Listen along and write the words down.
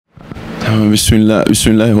بسم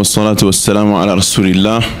الله والصلاة والسلام على رسول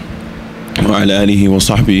الله وعلى آله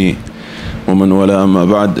وصحبه ومن والاه أما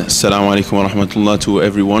بعد. Assalamu alaikum wa rahmatullah to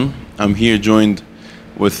everyone. I'm here joined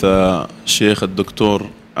with Shaykh Dr.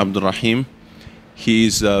 Abdur Rahim. He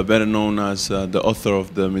is better known as the author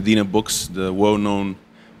of the Madinah books, the well-known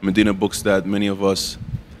Madinah books that many of us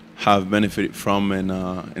have benefited from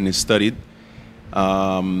and studied.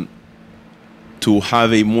 To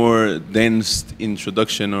have a more dense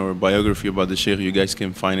introduction or biography about the Shaykh, you guys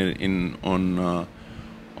can find it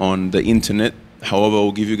on the internet. However,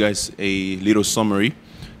 I'll give you guys a little summary.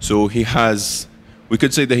 So we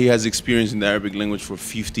could say that he has experience in the Arabic language for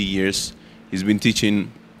 50 years. He's been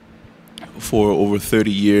teaching for over 30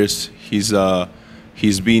 years. He's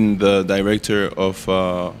been the director of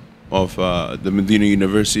the Medina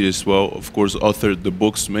University as well. Of course, authored the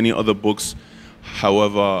books, many other books.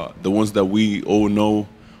 However, the ones that we all know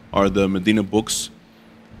are the Medina books.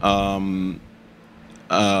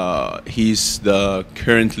 He's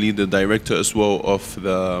currently the director as well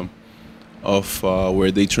of where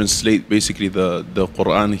they translate basically the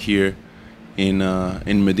Quran here in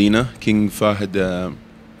Medina. King Fahd, the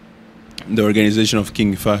organization of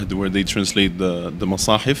King Fahd, where they translate the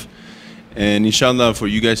Masahif. And inshallah, for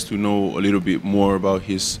you guys to know a little bit more about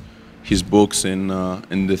his books and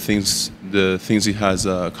the things he has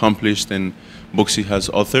accomplished and books he has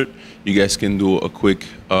authored, you guys can do a quick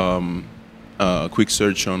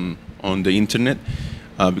search on the internet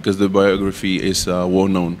because the biography is well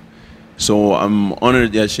known. So I'm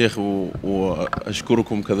honored يا شيخ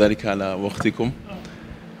وأشكركم كذلك على وقتكم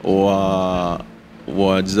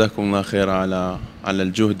وجزاكم الله خير على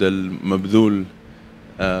الجهد المبذول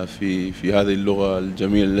في هذه اللغة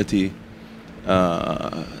الجميلة التي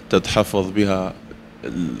تتحفظ بها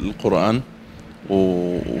القرآن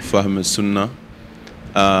وفهم السنة.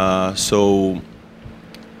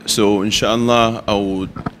 So inshallah,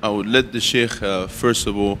 I would let the Shaykh first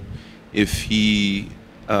of all, if he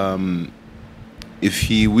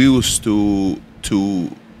wills to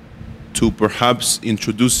perhaps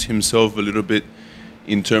introduce himself a little bit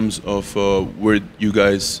in terms of where you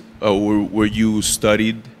guys where you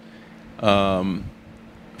studied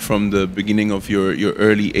from the beginning of your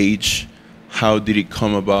early age. How did it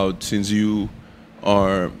come about, since you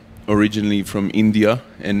are originally from India,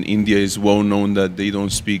 and India is well known that they don't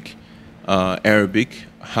speak Arabic?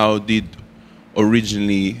 How did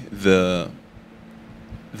originally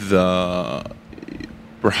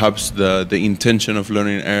perhaps the intention of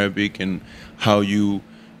learning Arabic, and how you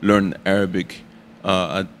learned Arabic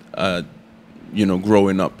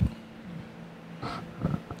growing up?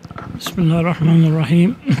 بسم الله الرحمن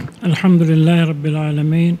الرحيم الحمد لله رب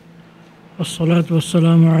العالمين والصلاة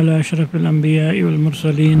والسلام على أشرف الأنبياء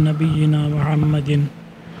والمرسلين نبينا محمد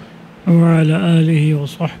وعلى آله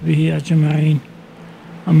وصحبه أجمعين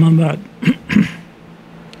أما بعد.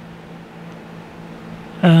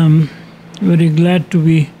 Very glad to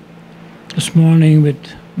be this morning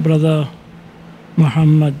with Brother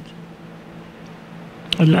Muhammad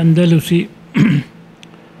Al-Andalusi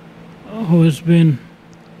who has been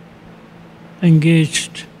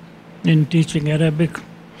engaged in teaching Arabic.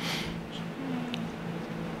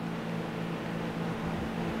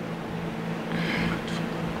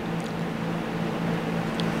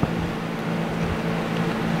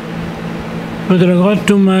 With regard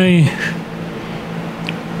to my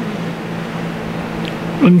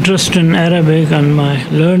interest in Arabic and my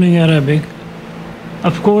learning Arabic,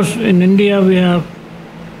 of course in India we have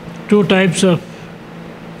two types of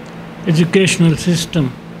educational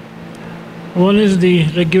system. One is the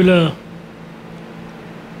regular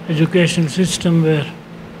educational system where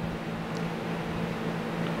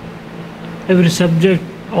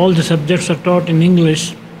all the subjects are taught in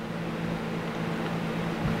English,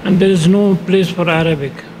 and there is no place for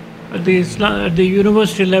Arabic. At the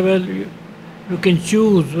university level, you can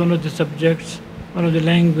choose one of the subjects, one of the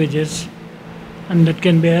languages, and that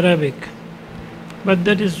can be Arabic. But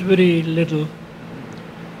that is very little.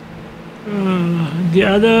 The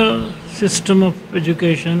other system of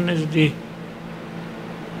education is the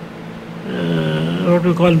what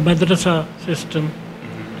we call madrasa system.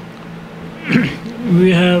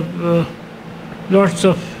 We have lots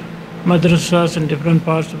of madrasas in different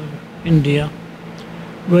parts of India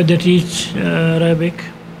where they teach Arabic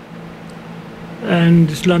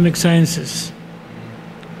and Islamic sciences,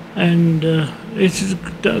 and it's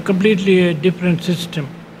completely a different system.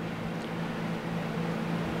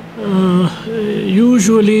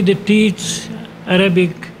 Usually they teach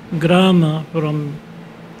Arabic grammar from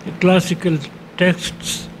the classical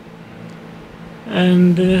texts,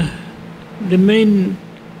 and the main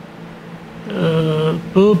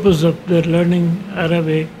purpose of their learning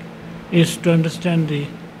Arabic is to understand the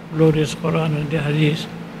glorious Quran and the Hadith.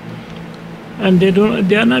 And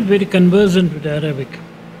they are not very conversant with Arabic.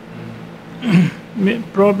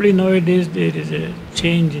 Probably nowadays there is a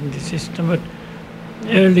change in the system, but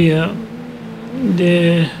earlier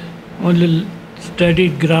they only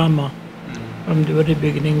studied grammar from the very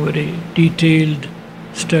beginning, very detailed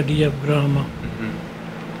study of grammar.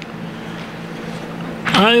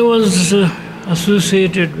 I was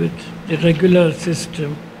associated with the regular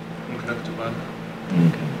system.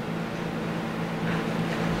 Okay.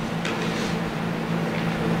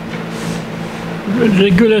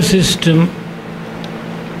 Regular system.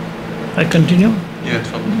 I continue? Yeah, it's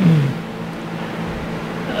fine.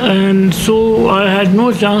 And so I had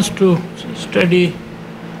no chance to study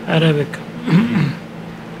Arabic.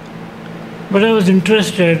 But I was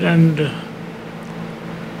interested, and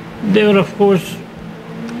there were, of course,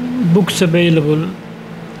 books available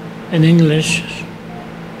in English.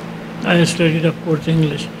 I studied, of course,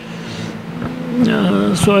 English.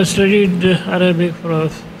 So I studied Arabic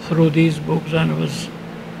through these books, and was,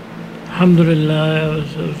 alhamdulillah, I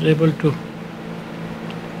was able to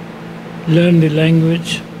learn the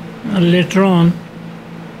language. And later on,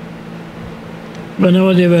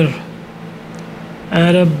 whenever there were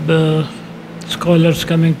Arab scholars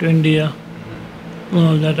coming to India,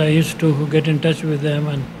 all that, I used to get in touch with them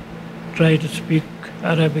and try to speak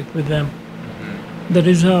Arabic with them. That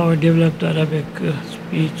is how I developed Arabic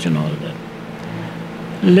speech and all that.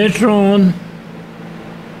 Later on,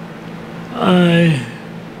 I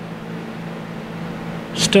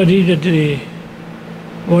studied at the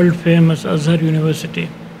world famous Azhar University.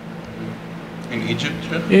 In Egypt?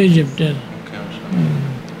 Egypt, yes. Okay,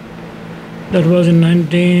 That was in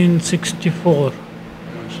 1964.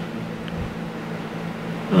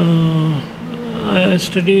 I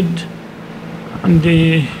studied in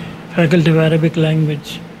the Faculty of Arabic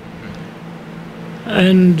Language.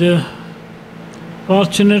 And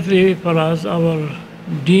fortunately for us, our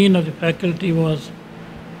dean of the faculty was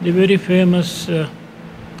the very famous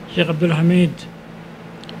Shaykh Abdur Hamid,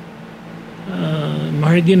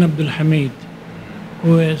 Abdul Hamid,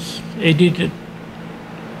 who has edited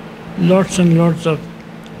lots and lots of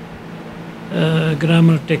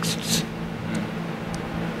grammar texts.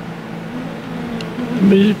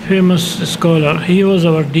 Very famous scholar. He was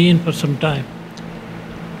our dean for some time.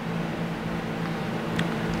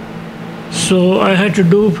 So I had to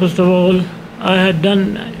do, first of all, I had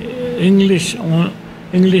done English MA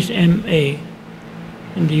in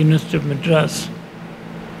the University of Madras.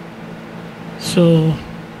 So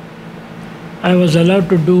I was allowed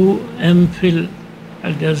to do MPhil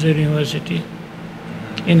at the Azhar University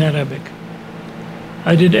in Arabic.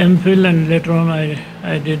 I did MPhil, and later on I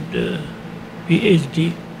did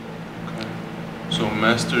PhD. Okay. So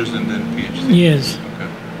master's and then PhD? Yes. Okay.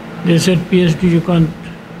 They said PhD, you can't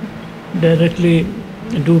directly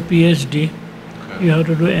do PhD. Okay. You have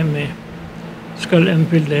to do MA. It's called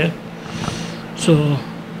MPhil there. So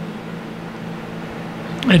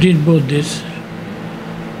I did both this.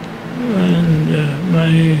 And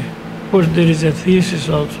of course, there is a thesis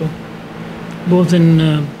also, both in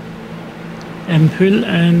MPhil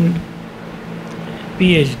and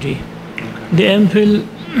PhD. Okay. The MPhil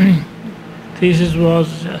thesis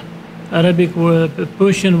was Arabic,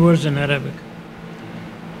 Persian words in Arabic.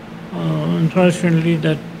 Unfortunately,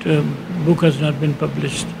 that book has not been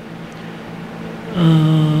published.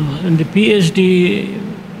 In the PhD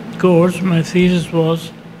course, my thesis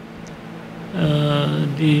was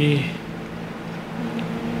the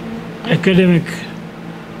academic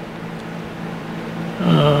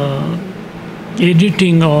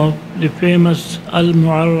editing of the famous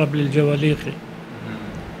Al-Mu'arrab lil-Jawaliqi.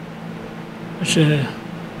 It's a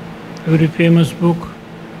very famous book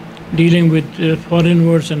dealing with foreign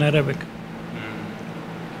words in Arabic.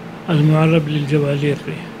 Al-Mu'arrab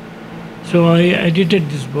lil-Jawaliqi. So I edited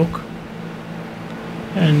this book,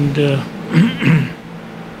 and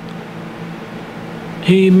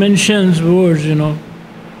he mentions words,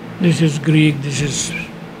 this is Greek, this is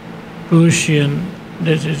Persian,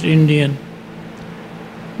 this is Indian,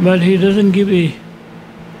 but he doesn't give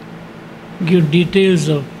details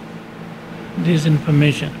of this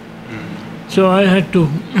information. So I had to,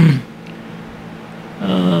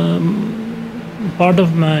 part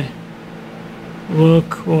of my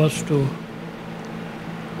work was to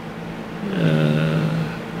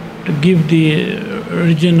give the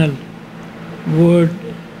original word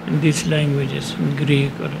in these languages, in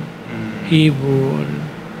Greek or Hebrew or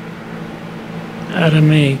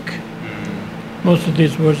Aramaic, most of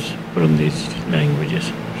these words from these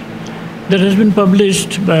languages. That has been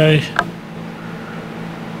published by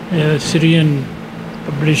a Syrian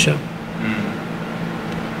publisher.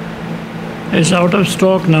 It's out of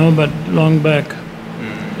stock now, but long back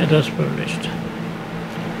it was published.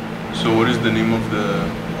 So what is the name of the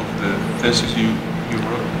thesis you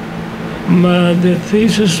wrote? The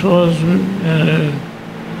thesis was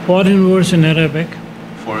foreign words in Arabic.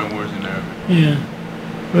 Foreign words in Arabic. Yeah,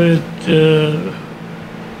 with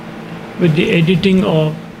the editing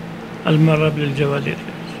of Al-Marab al-Jawaliri.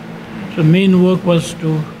 So main work was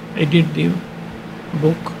to edit the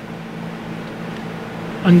book,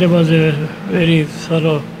 and there was a very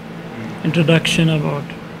thorough introduction about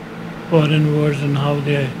foreign words and how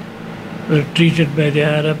they were treated by the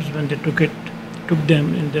Arabs when they took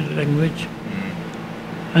them in their language,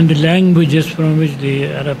 and the languages from which the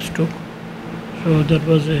Arabs took. So that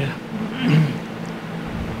was a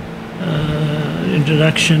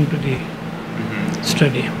introduction to the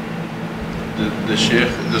study. The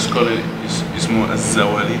shaykh, the scholar is more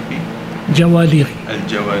Al-Zawaliqi. Jawaliri.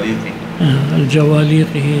 Al-Jawaliqi.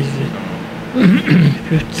 Al-Jawaliri is a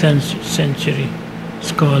 5th century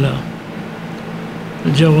scholar.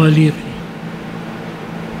 Al-Jawaliri.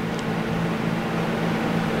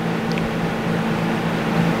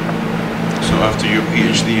 So after your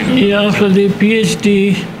PhD? Yeah, after the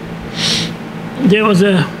PhD, there was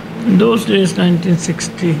in those days,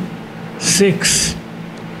 1966,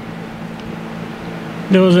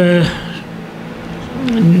 there was a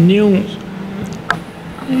new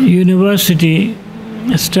university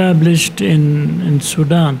established in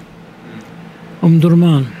Sudan,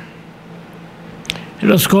 Durman. It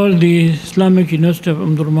was called the Islamic University of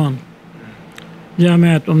Durman,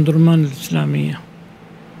 Jamiat Durman al-Islamiyah.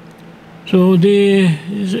 So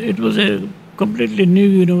it was a completely new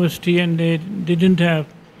university, and they didn't have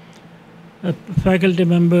faculty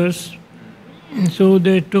members. So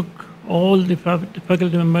they took all the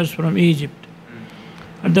faculty members from Egypt.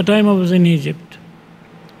 At the time I was in Egypt.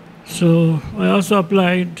 So I also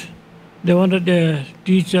applied. They wanted a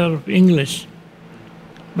teacher of English,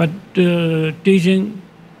 but teaching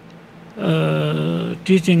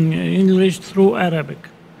English through Arabic.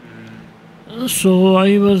 So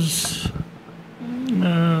I was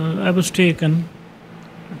taken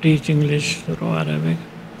to teach English through Arabic,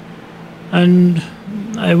 and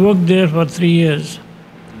I worked there for 3 years,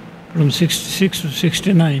 from 66 to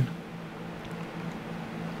 69.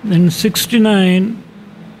 In 69,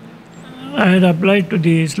 I had applied to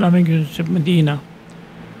the Islamic University of Madinah.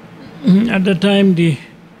 At the time, the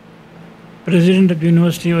president of the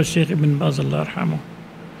university was Shaykh ibn Baz, Allah yarhamuh.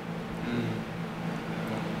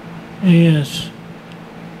 Yes.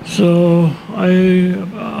 So I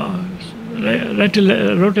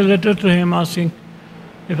wrote a letter to him asking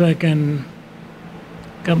if I can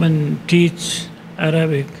come and teach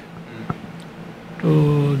Arabic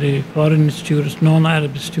to the foreign students,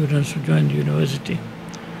 non-Arab students who joined the university.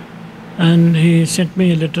 And he sent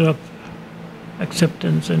me a letter of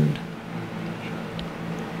acceptance. And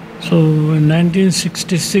so in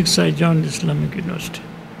 1966 I joined Islamic University.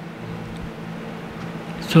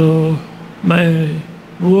 So my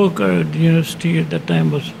work at the university at that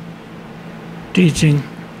time was teaching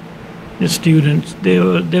the students. There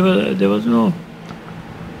was no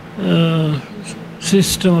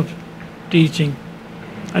system of teaching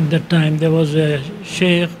at that time. There was a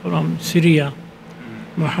shaykh from Syria,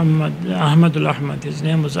 Ahmadul Ahmad. His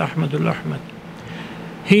name was Ahmadul Ahmad.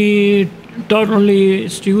 He taught only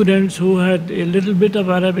students who had a little bit of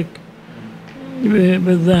Arabic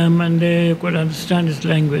with them, and they could understand his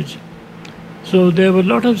language. So there were a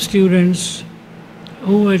lot of students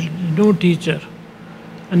who had no teacher,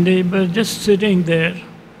 and they were just sitting there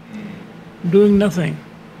doing nothing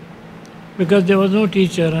because there was no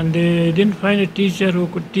teacher, and they didn't find a teacher who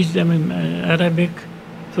could teach them in Arabic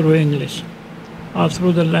through English or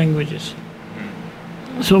through the languages.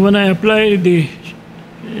 So when I applied, the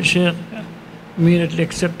Shaykh immediately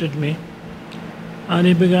accepted me, and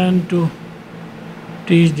he began to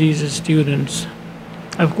teach these students.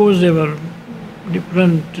 Of course, there were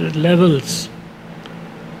different levels.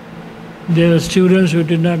 There were students who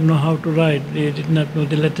did not know how to write. They did not know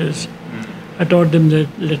the letters. I taught them the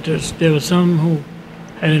letters. There were some who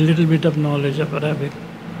had a little bit of knowledge of Arabic.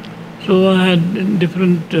 So I had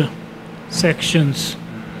different sections.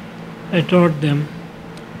 I taught them.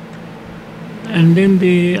 And then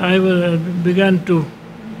I began to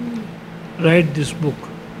write this book,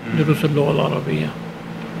 Durus al-Arabiyyah,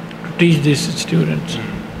 to teach these students.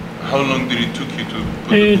 How long did it took you to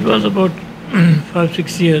put It was about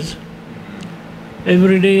 5-6 years.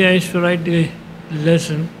 Every day I used to write the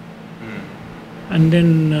lesson, and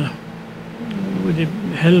then with the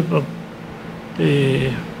help of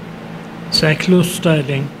the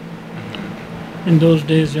cyclostyling, In those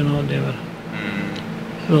days, they were.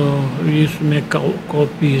 So we used to make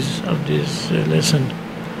copies of this lesson.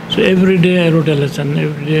 So every day I wrote a lesson.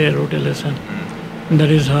 Every day I wrote a lesson. And that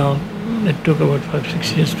is how it took about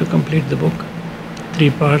 5-6 years to complete the book, 3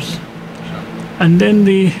 parts. And then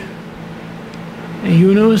the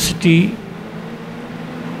university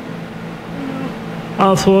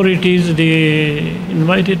authorities, they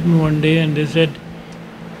invited me one day and they said,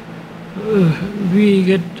 we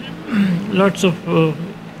get lots of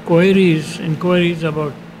inquiries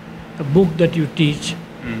about the book that you teach,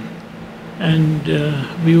 and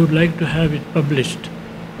we would like to have it published.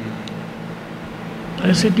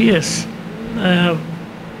 I said, yes, I have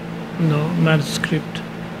manuscript.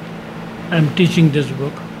 I'm teaching this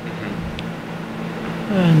book.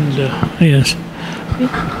 And yes.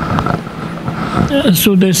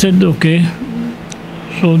 So they said, okay.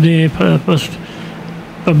 So they first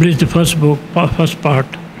published the first book, first part.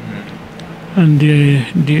 And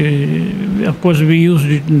of course we used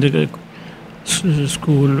it in the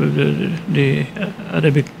school, the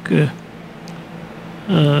Arabic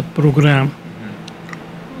program.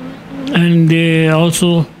 And they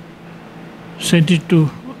also sent it to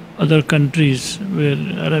other countries where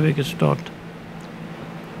Arabic is taught.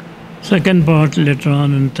 Second part later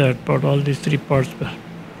on, and third part, all these 3 parts were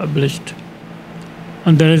published.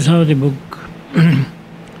 And that is how the book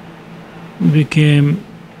became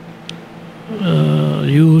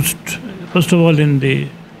used, first of all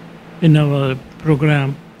in our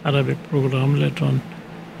program, Arabic program, later on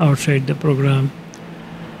outside the program.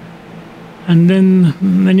 And then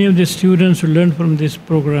many of the students who learned from this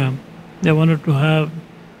program, they wanted to have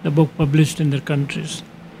the book published in their countries.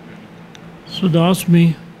 So they asked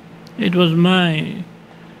me, it was my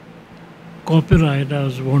copyright that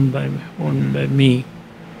was owned by me.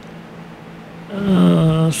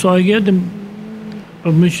 So I gave them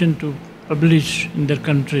permission to publish in their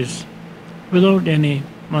countries without any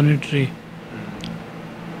monetary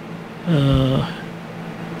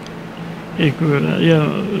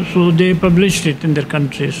so they published it in their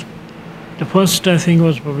countries. The first, I think,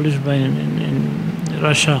 was published by in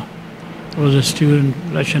Russia. It was a student,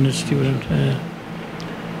 Russian student.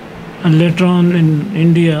 And later on in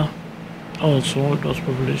India also it was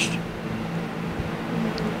published.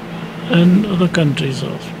 And other countries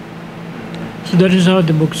also. So that is how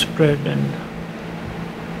the book spread. And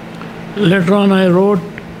later on I wrote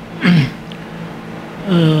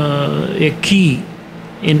a key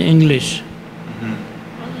in English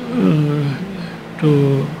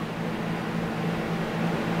to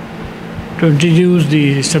introduce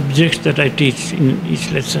the subjects that I teach in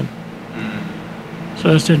each lesson.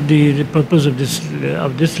 So I said the purpose of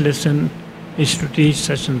this lesson is to teach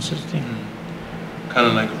such and such thing. Kind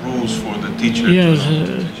of like rules for the teacher. Yes.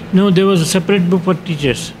 No, there was a separate book for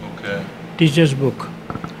teachers. Okay. Teacher's book.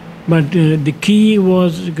 But the key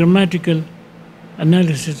was grammatical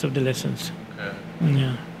analysis of the lessons. Okay.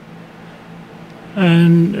 Yeah.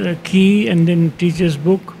 And key, and then teacher's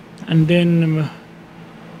book, and then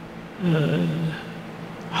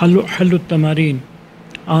Halu Tamarin,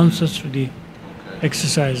 answers to the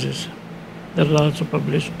exercises. That was also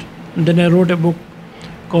published. And then I wrote a book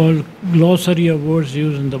called Glossary of Words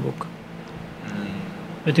Used in the Book,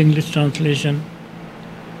 with English translation.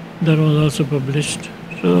 That was also published.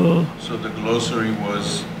 So the glossary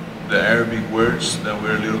was the Arabic words that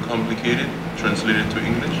were a little complicated, translated to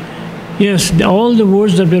English? yes, all the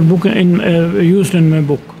words that were used in my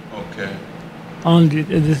book, Okay. all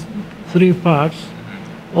the 3 parts,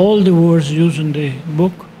 all the words used in the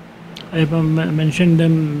book, I have mentioned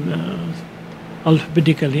them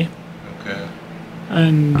alphabetically. Okay.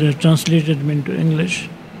 And translated them into English,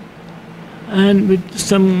 and with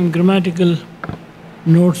some grammatical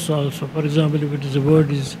notes also. For example, if it is a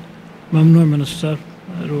word is mamnu min as-sarf,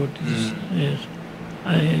 I wrote this. Yes,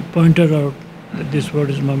 I pointed out that this word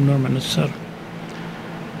is mamnu min as-sarf.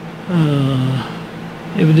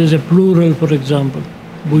 If it is a plural, for example,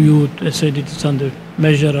 buyut, I said it is on the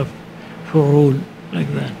measure of fu'ul, like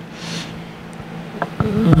that.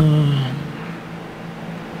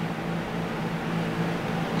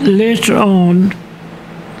 Later on,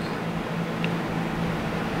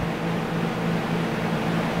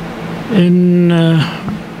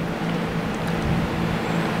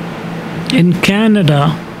 in Canada,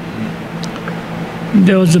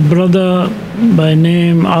 there was a brother by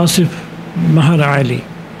name Asif Meher Ali.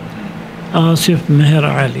 Asif Meher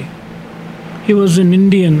Ali. He was an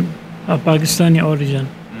Indian of Pakistani origin,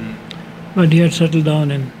 but he had settled down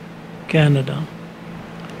in Canada.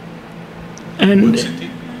 And What city?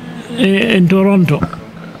 in Toronto.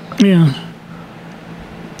 Yeah.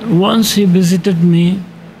 Once he visited me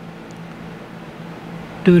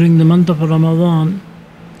during the month of Ramadan,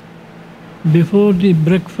 before the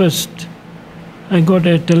breakfast, I got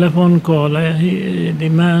a telephone call. The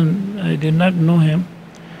man, I did not know him.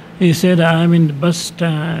 He said, I am in the bus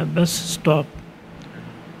stop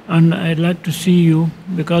and I'd like to see you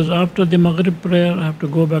because after the Maghrib prayer, I have to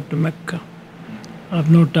go back to Mecca. I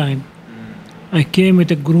have no time. I came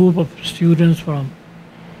with a group of students from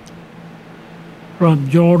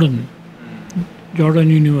Jordan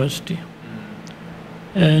University.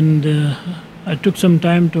 And I took some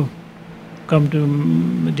time to come to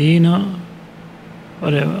Medina for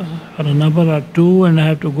an hour or two, and I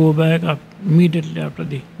have to go back immediately after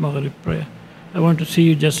the Maghrib prayer. I want to see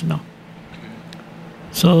you just now.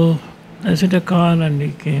 So I set a car and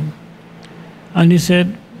he came. And he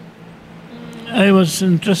said, I was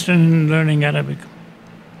interested in learning Arabic.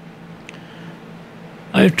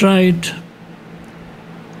 I tried.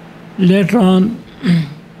 Later on,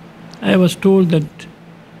 I was told that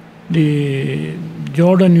the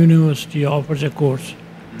Jordan University offers a course.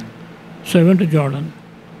 So I went to Jordan.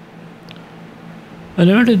 When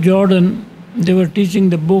I went to Jordan, they were teaching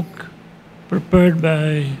the book prepared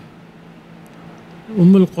by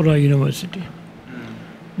Al-Qura University.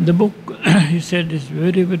 The book, he said, is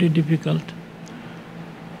very, very difficult.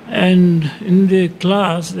 And in the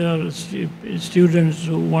class, there are students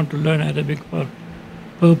who want to learn Arabic for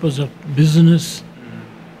purpose of business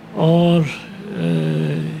or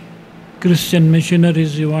Christian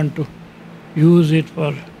missionaries who want to use it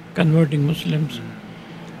for converting Muslims.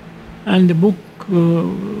 And the book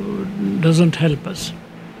doesn't help us.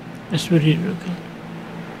 It's very difficult.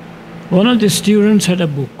 One of the students had a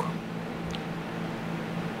book.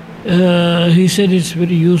 He said it's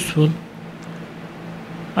very useful.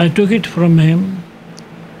 I took it from him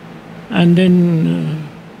and then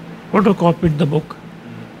photocopied the book.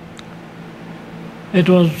 It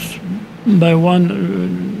was by one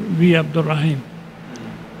Abdur Rahim.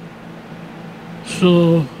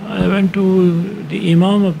 So I went to the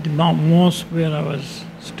Imam of the mosque where I was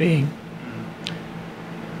staying,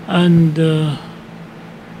 and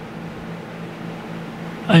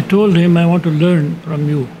I told him I want to learn from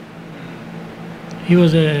you. He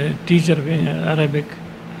was a teacher of Arabic.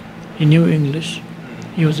 He knew English.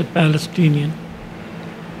 He was a Palestinian,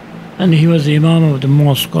 and he was the Imam of the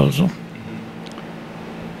mosque also.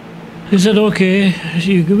 He said, okay,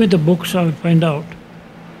 you give me the books, I will find out.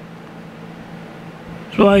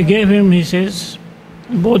 So I gave him, he says,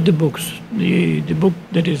 both the books, the book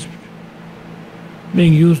that is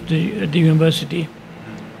being used at the university,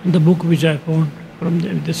 and the book which I found from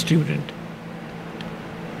the student.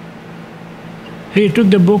 He took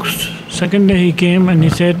the books. Second day he came and he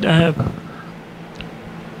said, I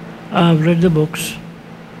have read the books.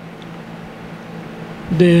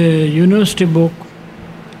 The university book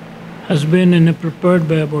has been prepared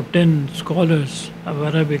by about 10 scholars of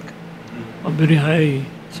Arabic of very high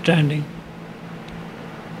standing.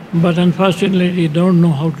 But unfortunately, they don't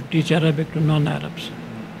know how to teach Arabic to non-Arabs.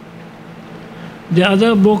 The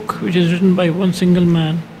other book, which is written by one single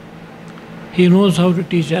man, he knows how to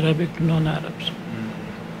teach Arabic to non-Arabs.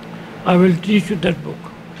 I will teach you that book.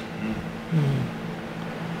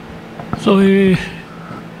 So he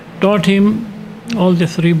taught him all the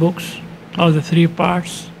three books, all the three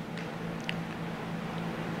parts.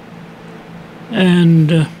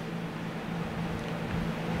 And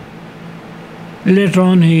later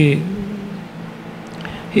on, he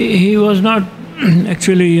was not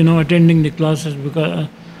actually, attending the classes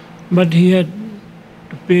but he had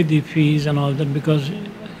to pay the fees and all that because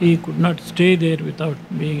he could not stay there without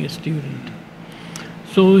being a student.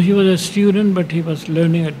 So he was a student, but he was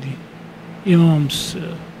learning at the Imam's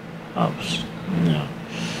house. Yeah.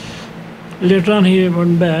 Later on, he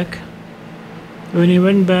went back. When he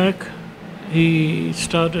went back, he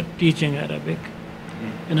started teaching Arabic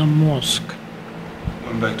in a mosque.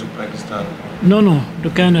 Went back to Pakistan? No, to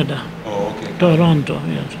Canada. Oh, okay. Toronto,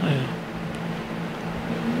 yes.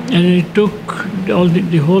 And it took,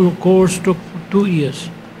 the whole course took 2 years.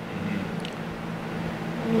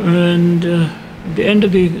 And at the end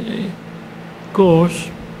of the course,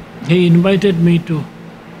 he invited me to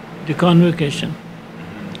the convocation.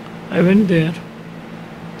 I went there,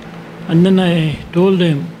 and then I told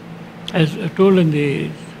him, as I told in the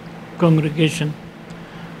congregation,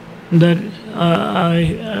 that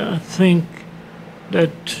I think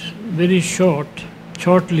that very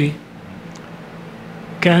shortly,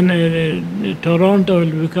 Toronto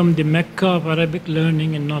will become the Mecca of Arabic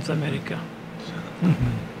learning in North America.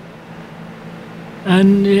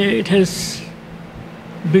 And it has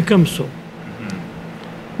become so.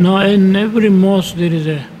 Now in every mosque there is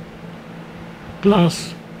a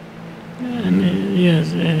class And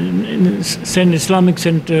yes, in Islamic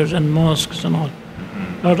centers and mosques and all.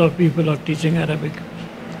 A lot of people are teaching Arabic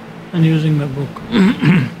and using my book.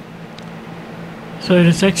 So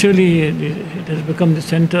it's actually, it has become the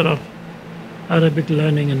center of Arabic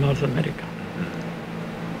learning in North America.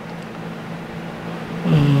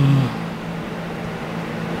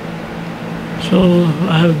 So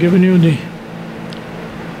I have given you the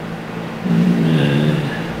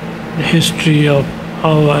history of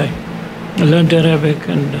how I learned Arabic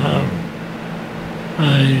and how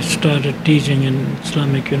I started teaching in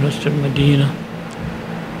Islamic University of Medina.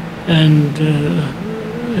 And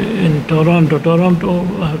in Toronto,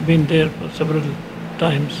 I have been there for several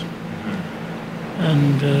times.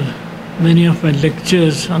 And many of my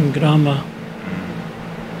lectures on grammar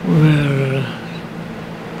were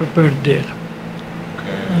prepared there.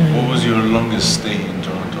 Okay. What was your longest stay in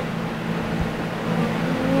Toronto?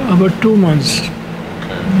 About 2 months. Okay.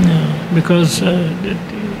 Yeah, because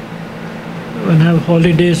when I have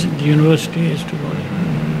holidays at the university, I used to go there.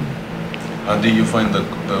 How do you find the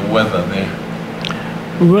weather there?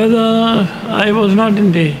 Weather, I was not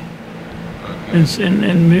in the Okay.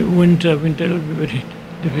 in winter. Winter will be very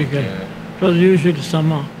difficult. Okay. It was usually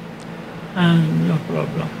summer, and no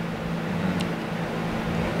problem.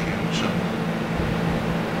 Okay, inshallah.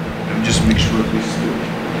 Let me just make sure this is good.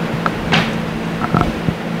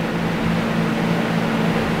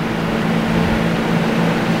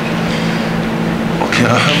 Okay, I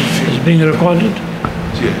have a few. It's being recorded.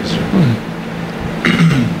 Yes.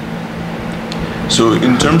 So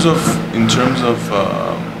in terms of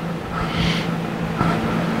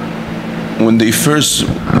when they first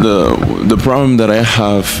the problem that I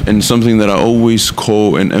have and something that I always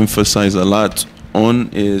call and emphasize a lot on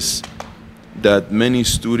is that many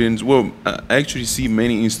students, well, I actually see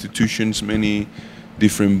many institutions, many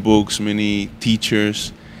different books, many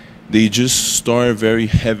teachers, they just start very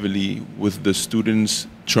heavily with the students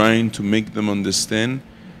trying to make them understand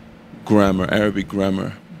grammar, Arabic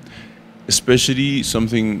grammar. Especially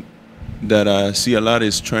something that I see a lot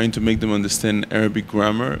is trying to make them understand Arabic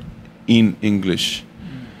grammar in English.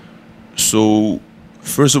 So,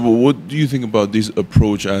 first of all, what do you think about this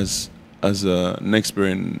approach as an expert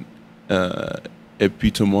in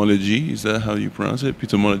epitomology? Is that how you pronounce it?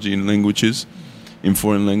 Epitomology in languages, in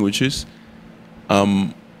foreign languages.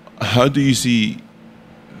 How do you see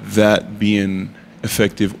that being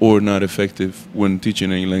effective or not effective when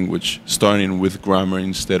teaching any language, starting with grammar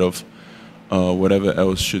instead of whatever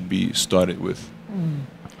else should be started with?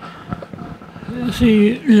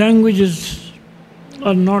 See, languages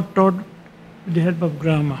are not taught with the help of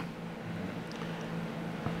grammar.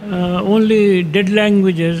 Only dead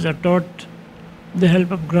languages are taught with the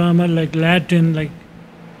help of grammar, like Latin, like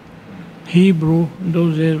Hebrew, in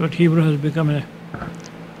those days, but Hebrew has become a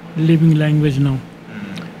living language now.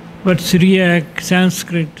 But Syriac,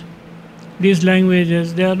 Sanskrit, these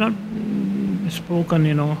languages, they are not spoken,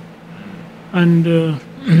 and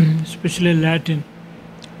especially Latin.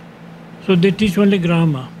 So they teach only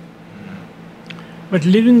grammar. But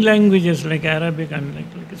living languages like Arabic and like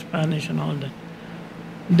Spanish and all that,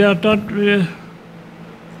 they are taught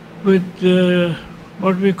with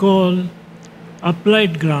what we call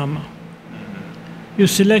applied grammar. You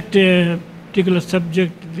select a particular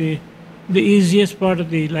subject, the easiest part of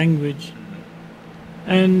the language,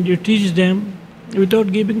 and you teach them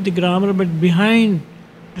without giving the grammar, but behind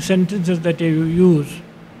the sentences that you use,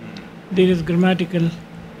 there is grammatical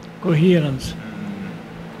coherence.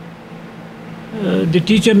 The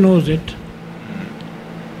teacher knows it,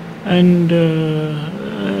 and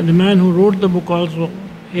the man who wrote the book also,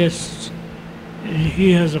 yes,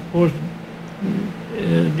 he has of course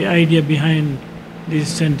the idea behind these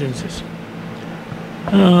sentences.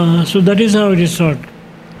 So that is how it is taught.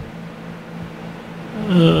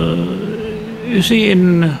 You see,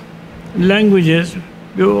 in languages,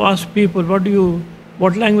 you ask people,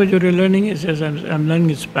 what language are you learning? He says, I'm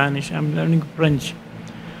learning Spanish, I'm learning French,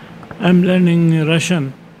 I'm learning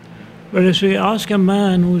Russian. But if you ask a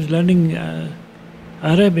man who's learning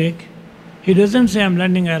Arabic, he doesn't say, I'm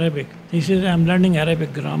learning Arabic. He says, I'm learning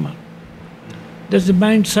Arabic grammar. That's the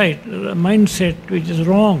mindset which is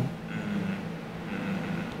wrong.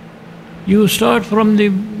 You start from the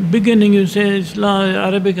beginning, you say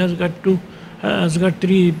Arabic has got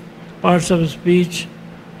 3 parts of speech.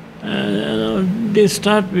 They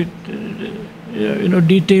start with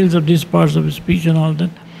details of these parts of speech and all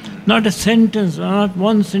that. Not a sentence, not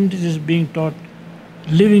one sentence is being taught.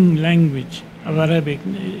 Living language of Arabic,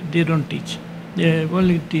 they don't teach. They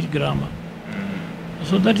only teach grammar.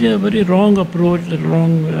 So that is a very wrong approach, a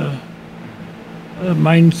wrong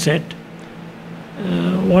mindset.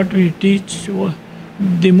 what we teach,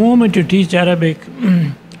 the moment you teach Arabic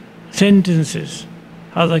sentences,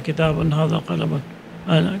 هذا كتاب هذا قلم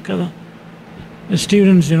كذا, the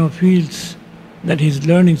students feels that he's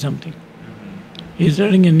learning something. He's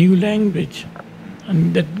learning a new language,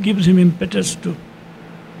 and that gives him impetus to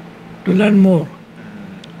learn more.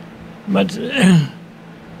 But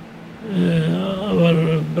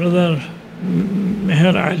our brother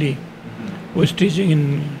Meher Ali, who is teaching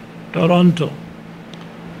in Toronto,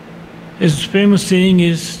 his famous saying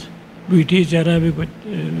is, we teach Arabic with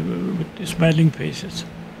smiling faces.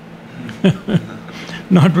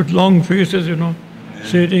 Not with long faces,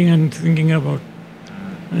 sitting and thinking about.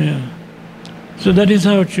 Yeah. So that is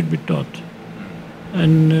how it should be taught.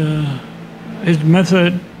 And his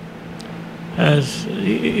method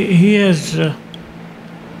he has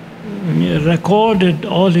recorded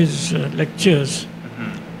all his lectures,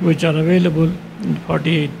 which are available in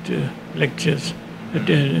 48 lectures,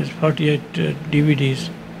 48 DVDs,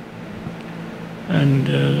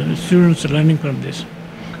 and students are learning from this.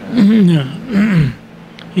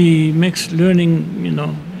 He makes learning,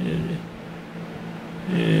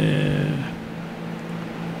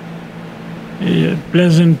 a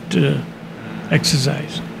pleasant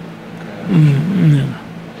exercise.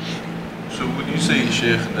 So would you say,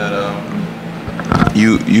 Shaykh, that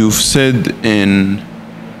you've said and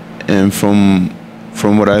from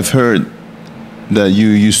what I've heard that you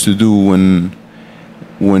used to do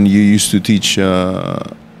when you used to teach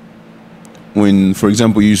when, for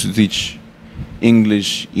example, you used to teach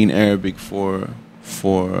English in Arabic for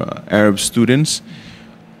Arab students.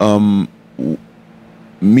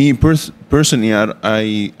 Me personally,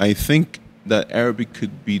 I think that Arabic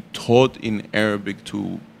could be taught in Arabic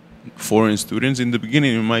to foreign students. In the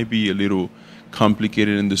beginning, it might be a little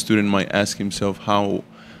complicated, and the student might ask himself, how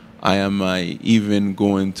am I even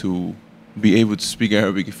going to be able to speak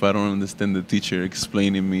Arabic if I don't understand the teacher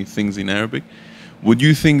explaining me things in Arabic? Would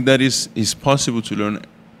you think that is possible to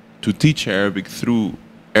teach Arabic through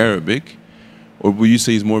Arabic, or would you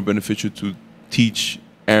say it's more beneficial to teach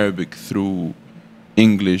Arabic through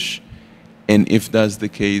English? And if that's the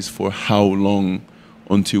case, for how long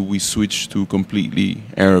until we switch to completely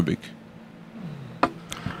Arabic?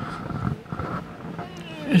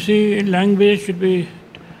 You see, language should be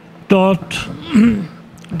taught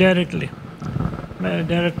directly, by a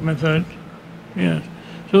direct method. Yes.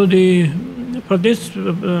 So for this,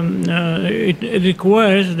 it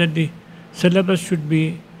requires that the syllabus should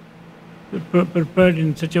be prepared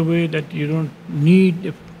in such a way that you don't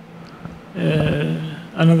need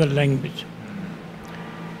another language.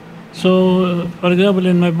 So, for example,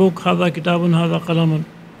 in my book, هذا كتاب هذا قلم,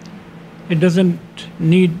 it doesn't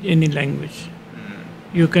need any language.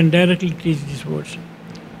 You can directly teach these words.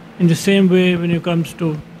 In the same way, when it comes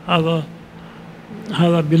to هذا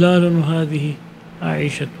بلال وهذه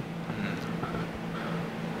عائشة.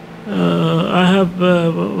 I have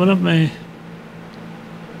one of my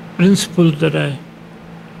principles that I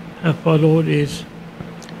have followed is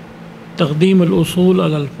تقديم الأصول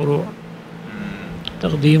على الفروع.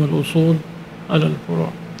 تقديم الأصول على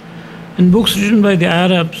الفروع. In books written by the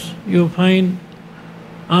Arabs, you find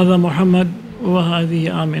هذا محمد وهذه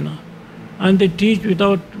آمنة, and they teach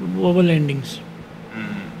without vowel endings.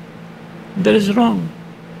 That is wrong.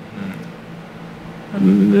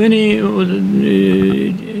 Many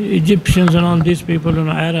Egyptians and all these people,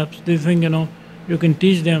 Arabs, they think you can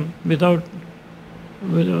teach them without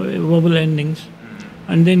vowel endings,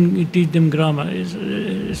 and then you teach them grammar.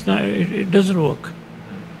 It's not. It doesn't work.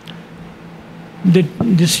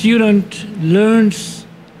 The student learns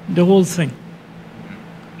the whole thing.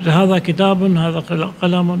 هذا كتاب هذا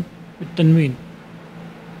قلم بالتنوين.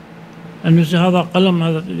 And you say هذا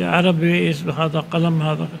قلم, the Arabic is هذا قلم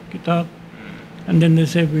هذا كتاب, and then they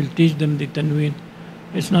say we'll teach them the tanween.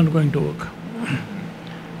 It's not going to work.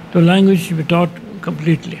 The language should be taught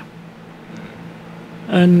completely.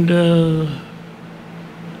 And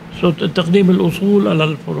so تقديم الأصول على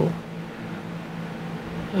الفروع.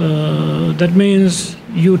 That means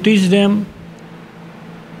you teach them,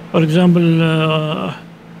 for example,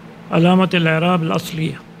 علامة الإعراب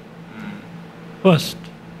الأصلية first.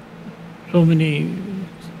 So many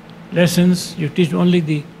lessons you teach only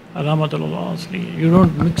the علامة الأصلية. You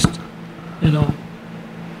don't mix,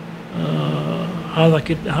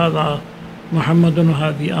 هذا محمد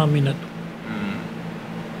وهذه آمنة.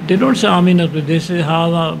 They don't say آمنة, they say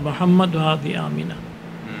هذا محمد وهذه آمنة.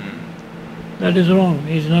 That is wrong.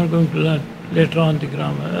 He's not going to learn later on the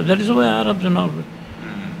grammar. That is why Arabs are not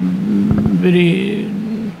very,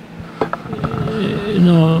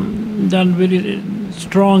 they're very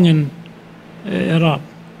strong in Arab.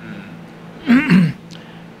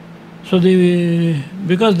 So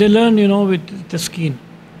because they learn, with the skin.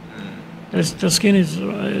 The skin is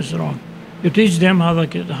wrong. You teach them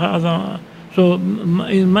so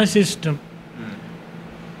in my system,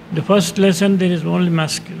 the first lesson there is only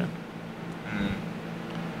masculine.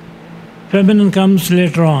 Feminine comes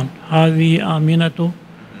later on. Hadi, Aminatu.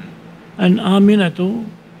 And Aminatu,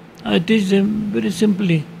 I teach them very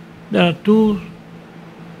simply. There are two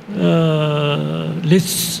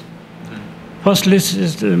lists. First list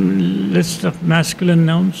is the list of masculine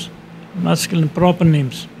nouns, masculine proper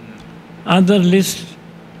names. Other list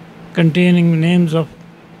containing names of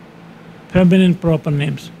feminine proper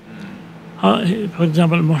names. For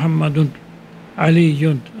example, Muhammadun,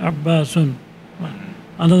 Aliyun, Abbasun.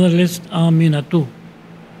 Another list, Aminatu,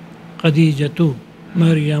 Khadijatu,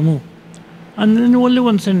 Maryamu. And then only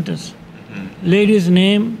one sentence. Lady's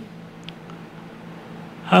name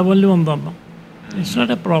have only one dhamma. It's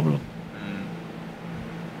not a problem.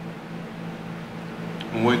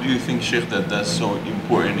 Why do you think, Sheikh, that that's so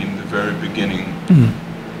important in the very beginning,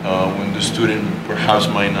 when the student perhaps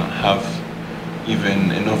might not have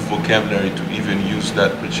even enough vocabulary to even use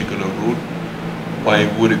that particular root? Why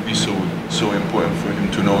would it be so important for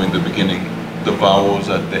him to know in the beginning the vowels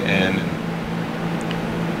at the end?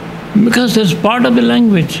 Because it's part of the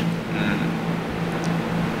language.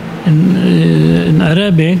 In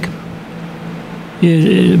Arabic,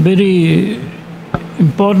 a very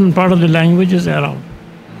important part of the language is Arab.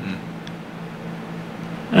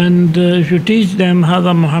 And if you teach them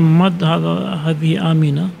Hada Muhammad, Hadi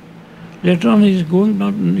Amina, later on he's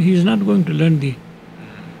not going to learn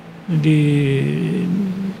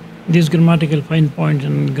these grammatical fine points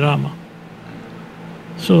and grammar.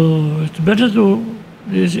 So it's better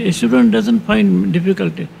a student doesn't find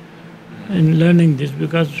difficulty in learning this,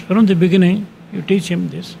 because from the beginning you teach him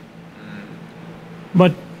this.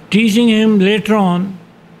 But teaching him later on,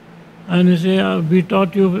 and you say, we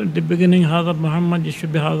taught you at the beginning Hada Muhammad, it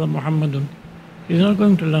should be Hada Muhammadun. He's not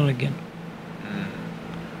going to learn again.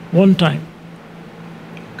 One time.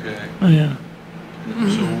 Okay. Yeah.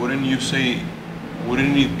 So wouldn't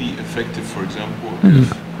it be effective, for example,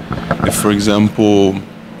 if for example,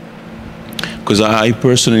 because I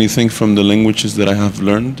personally think from the languages that I have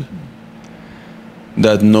learned,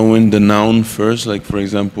 that knowing the noun first, like for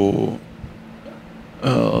example,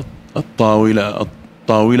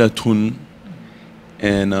 Tawilatun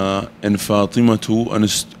and Fatimatu,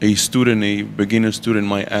 and a beginner student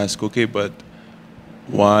might ask, okay, but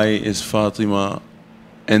why is Fatima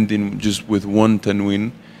ending just with one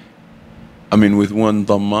tanween? I mean with one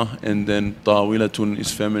dhamma, and then Tawilatun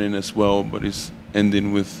is feminine as well, but it's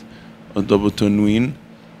ending with a double tanween.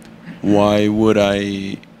 Why would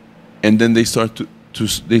I? And then they start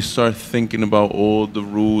they start thinking about all the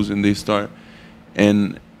rules, and they start,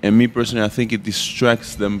 and me personally, I think it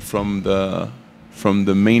distracts them from the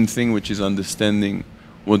main thing, which is understanding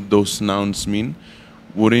what those nouns mean.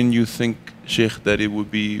 Wouldn't you think, Sheikh, that it would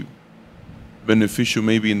be beneficial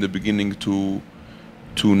maybe in the beginning to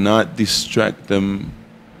not distract them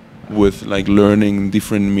with like learning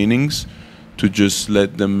different meanings, to just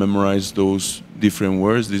let them memorize those different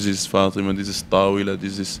words? This is Fatima, this is Tawila,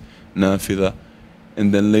 this is Nafida,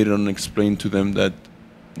 and then later on explain to them that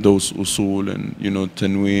those usul and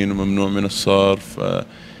tanween, mamnu' min as-sarf,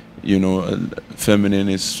 feminine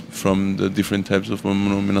is from the different types of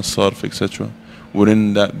mamnu' min as-sarf, etc.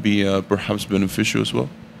 Wouldn't that be perhaps beneficial as well?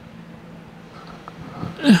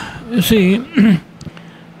 You see,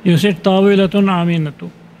 you said tawilatun aminatu.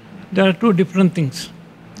 There are two different things.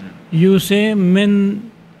 You say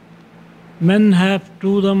men have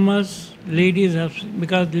two dhammas, ladies have,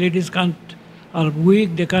 because ladies are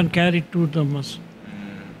weak, they can't carry two dhammas.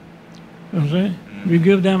 Okay? We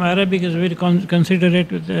give them Arabic is very considerate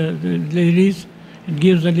with the ladies. It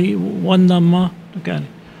gives only one dhamma to carry.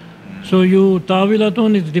 So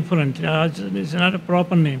tawilatun is different. It's not a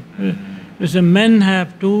proper name. You say men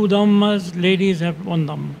have two dhammas, ladies have one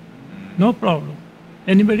dhamma. No problem.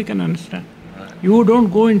 Anybody can understand. You don't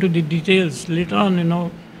go into the details. Later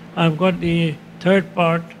on, I've got the third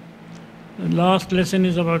part. The last lesson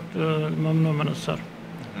is about mamnu' min as-sarf.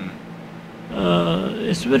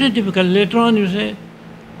 It's very difficult. Later on you say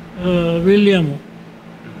Williamu.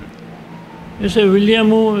 You say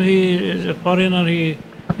Williamu, he is a foreigner, he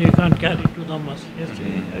can't carry two dhammas. Yes,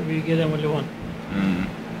 we give them only one.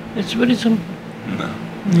 It's very simple. No.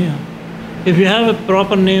 Yeah. If you have a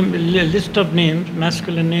proper name, a list of names,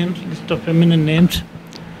 masculine names, list of feminine names,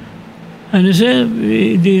 and you say,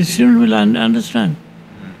 the student will understand.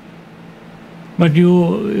 But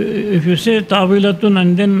if you say Tawilatun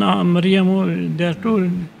and then Maryamu, there are two,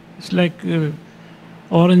 it's like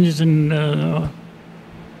oranges and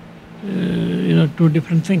two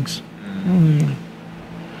different things. Mm.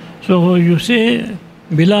 So you say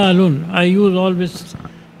Bilalun. I use always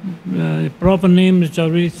proper names which are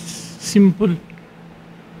very simple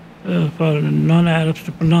for non-Arabs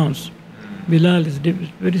to pronounce. Bilal is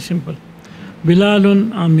very simple.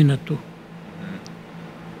 Bilalun Aminatu.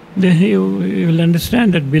 Then you will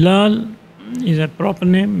understand that Bilal is a proper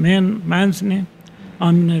name, man's name.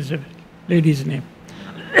 Amina is a lady's name.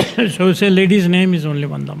 So say lady's name is only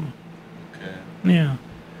one Dhamma. Okay. Yeah.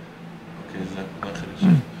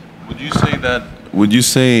 Okay. Would you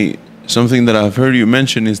say something that I've heard you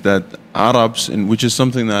mention is that Arabs, and which is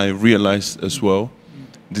something that I realized as well,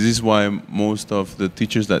 this is why most of the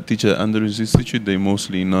teachers that teach at Andalusi Institute, they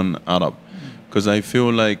mostly non-Arab. Because I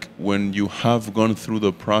feel like when you have gone through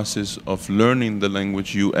the process of learning the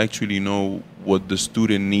language, you actually know what the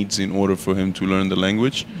student needs in order for him to learn the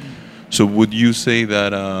language. So would you say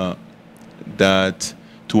that that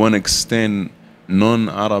to one extent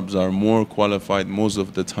non-Arabs are more qualified most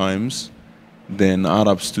of the times than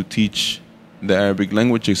Arabs to teach the Arabic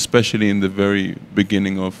language, especially in the very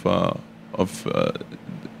beginning in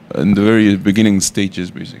the very beginning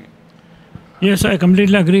stages, basically? Yes, I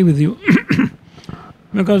completely agree with you.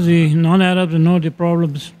 Because the non-Arabs know the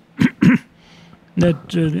problems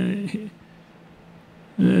that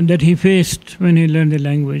he faced when he learned the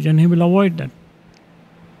language, and he will avoid that.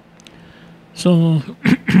 So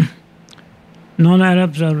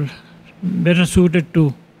non-Arabs are better suited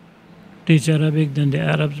to teach Arabic than the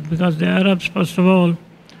Arabs, because the Arabs, first of all,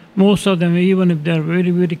 most of them, even if they are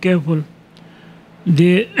very, very careful,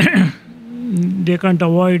 they they can't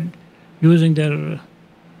avoid using their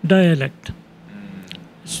dialect.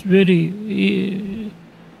 It's very,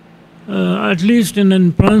 at least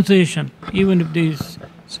in pronunciation, even if the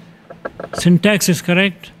syntax is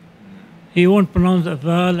correct, he won't pronounce the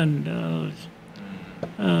vowel and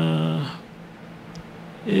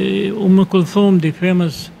Kulthum, the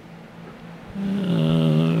famous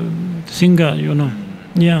singer,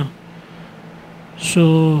 Yeah.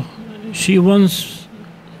 So she once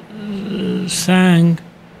sang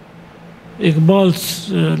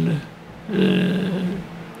Iqbal's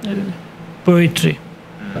poetry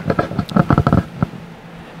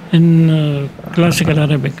in classical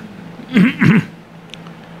Arabic.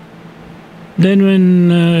 Then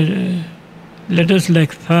when letters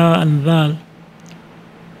like Tha and Dal,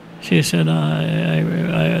 she said,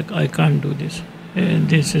 I can't do this.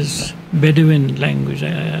 This is Bedouin language.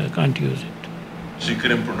 I can't use it. She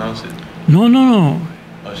couldn't pronounce it? No.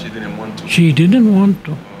 Oh, she didn't want to? She didn't want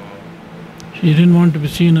to. She didn't want to be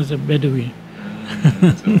seen as a Bedouin.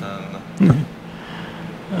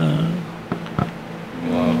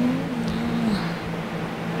 Wow.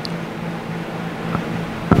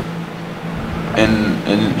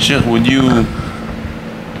 And Sheikh, would you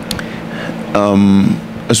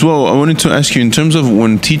as well, I wanted to ask you, in terms of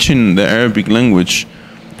when teaching the Arabic language,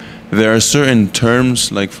 there are certain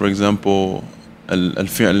terms, like for example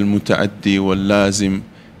al-fi'l al-muta'addi wal-lazim,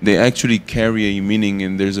 they actually carry a meaning,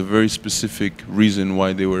 and there's a very specific reason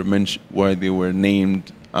why they were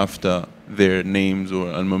named after their names, or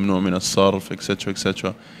al-mamnu' min as-sarf, etc.,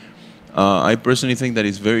 etc. I personally think that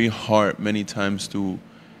it's very hard many times to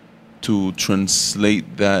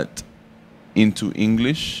translate that into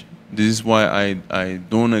English. This is why I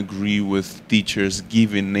don't agree with teachers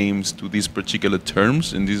giving names to these particular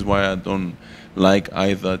terms, and this is why I don't like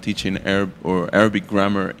either teaching Arabic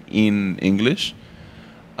grammar in English.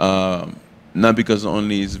 Not because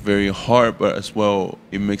only it's very hard, but as well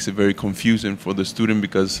it makes it very confusing for the student,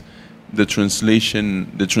 because the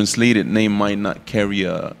translated name might not carry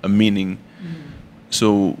a meaning.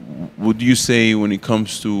 So would you say, when it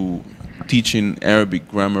comes to teaching Arabic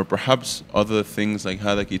grammar, perhaps other things like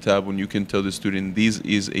Hada Kitab, when you can tell the student this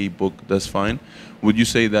is a book, that's fine, would you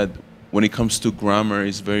say that when it comes to grammar,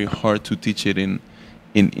 it's very hard to teach it in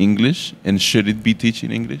English, and should it be taught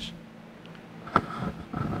in English?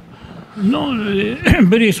 No,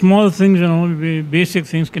 very small things, basic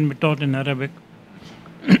things can be taught in Arabic.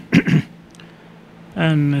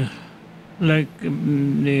 And like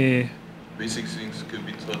the basic things could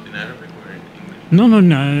be taught in Arabic or in English? No,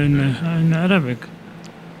 in Arabic.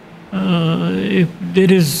 If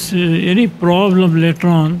there is any problem later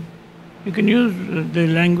on, you can use the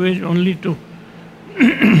language only to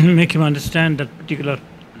make him understand that particular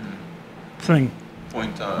thing.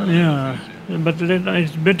 Point out. Yeah, but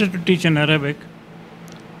it's better to teach in Arabic,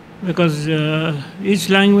 because each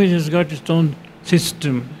language has got its own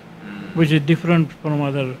system, which is different from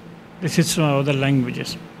the system of other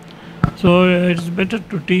languages. So it's better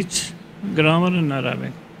to teach grammar in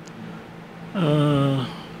Arabic.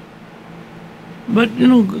 But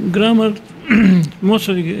grammar, most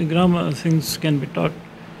of the grammar things can be taught,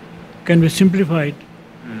 can be simplified.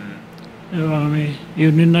 You know what I mean?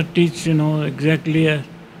 You need not teach, exactly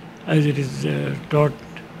as it is taught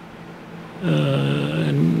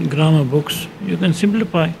in grammar books. You can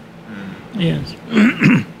simplify. Yes.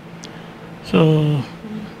 So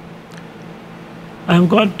I've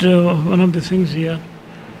got one of the things here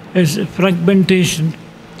is fragmentation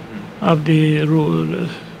of the rule.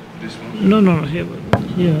 This one? No, here.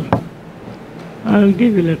 I'll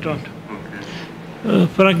give you later on. Okay.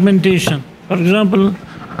 Fragmentation. For example,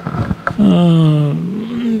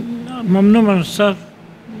 Mamnun Sir,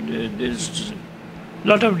 there's a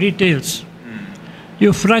lot of details.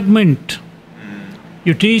 You fragment.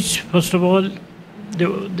 You teach, first of all,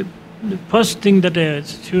 the first thing that a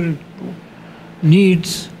student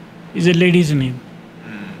needs is a lady's name.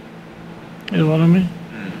 You know what I mean?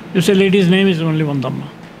 You say lady's name is only one Dhamma.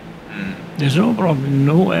 There's no problem.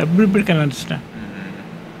 No, everybody can understand.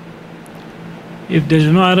 If there's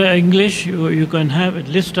no other English, you can have a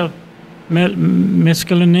list of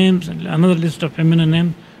masculine names, another list of feminine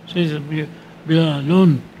names. Says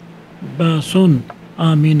Bilalun, Basun,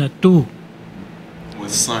 Aminatu.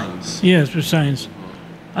 With signs. Yes, with signs.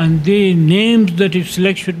 And the names that you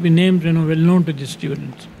select should be names well known to the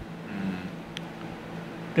students.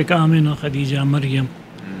 Like Amina, Khadija, Maryam.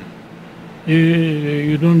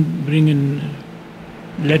 You don't bring in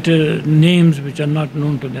letter names which are not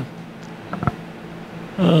known to them.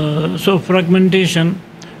 So fragmentation.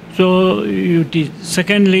 So you teach.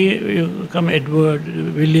 Secondly, you come Edward,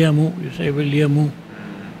 Williamu. You say Williamu.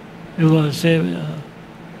 You will say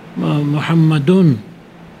Muhammadun,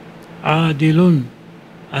 Adilun,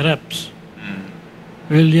 Arbs.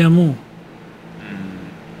 Williamu.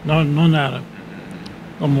 Non-Arab.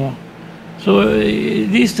 Or more. So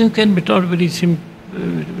these things can be taught very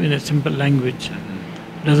in a simple language.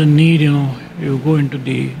 Doesn't need, you go into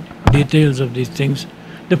the details of these things.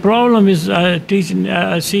 The problem is I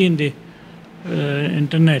see in the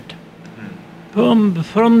internet. From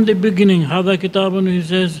the beginning, Hada Kitabun, he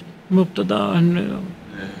says, Mubtada, and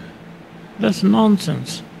that's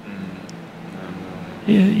nonsense.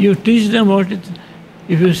 You teach them what it.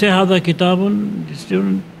 If you say Hada Kitabun, the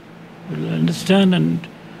student will understand and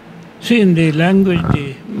see in the language,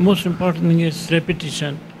 the most important thing is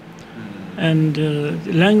repetition. And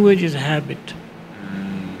language is a habit.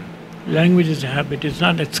 Language is a habit, it's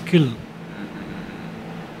not a skill.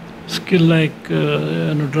 Skill like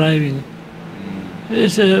driving.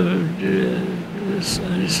 It's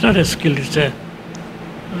not a skill, it's a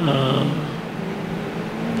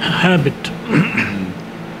habit.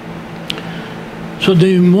 So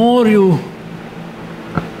the more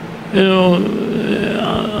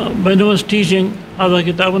when I was teaching, Hada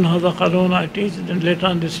Kitabun, Hada Qalun, I teach, and later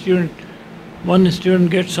on one student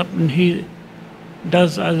gets up and he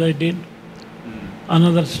does as I did,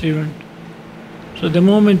 another student. So the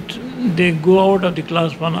moment they go out of the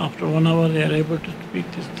class after 1 hour, they are able to speak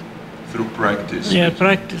this. Through practice. Yeah,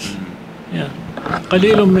 practice. Yeah.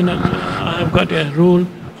 Qalilum min I have got a rule.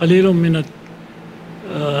 Qalilum min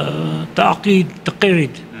taqeed,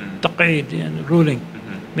 and ruling,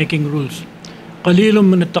 making rules. Qalilum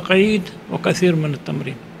min taqeed wa kathir min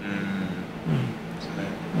tamreen.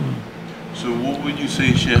 So what would you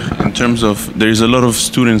say, Sheikh, in terms of, there's a lot of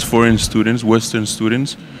students, foreign students, Western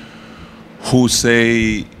students, who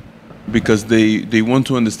say, because they want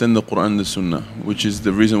to understand the Quran and the Sunnah, which is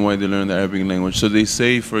the reason why they learn the Arabic language. So they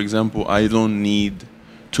say, for example, I don't need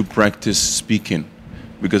to practice speaking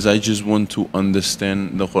because I just want to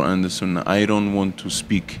understand the Quran and the Sunnah. I don't want to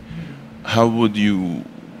speak. How would you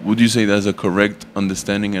say that's a correct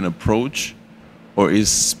understanding and approach? Or is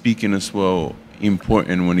speaking as well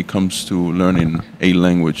important when it comes to learning a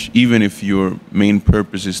language, even if your main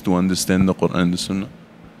purpose is to understand the Quran and the Sunnah?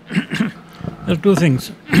 There are two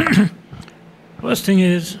things. First thing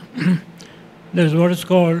is, there's what is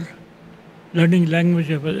called learning language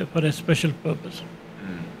for a special purpose.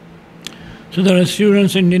 So there are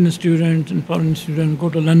students, Indian students and foreign students, go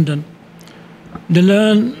to London. They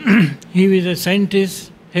learn, he is a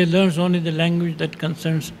scientist, he learns only the language that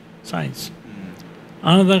concerns science.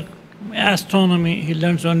 Another, astronomy, he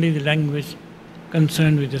learns only the language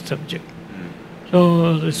concerned with the subject.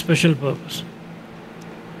 So the special purpose.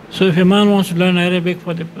 So if a man wants to learn Arabic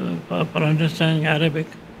for understanding Arabic,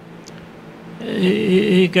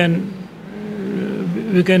 we can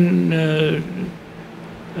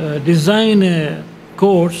design a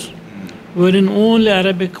course wherein only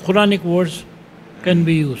Arabic Quranic words can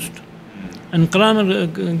be used, and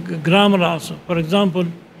grammar also. For example,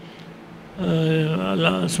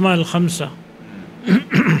 Asma al-Khamsa.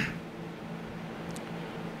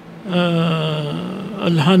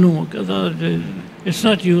 Al-Hanu, it's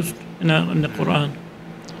not used in the Quran.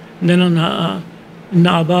 Then in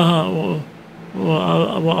Abaha or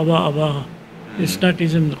Abaha, it's not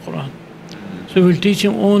used in the Quran. So we'll teach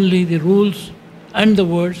him only the rules and the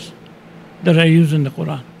words that are used in the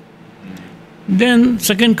Quran. Then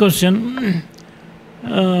second question,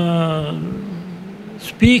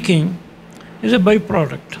 speaking is a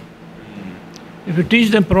byproduct. If you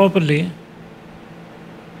teach them properly,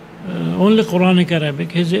 only Quranic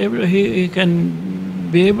Arabic, he can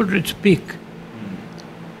be able to speak.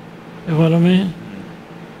 You follow me?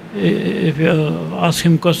 If you ask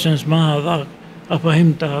him questions, Ma hadha,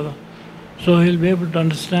 afahimta hadha, so he'll be able to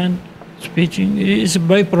understand speaking. It's a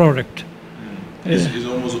byproduct. It's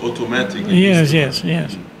almost automatic. Yes.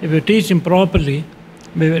 If you teach him properly,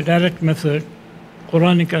 by a direct method,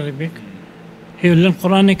 Quranic Arabic, he will learn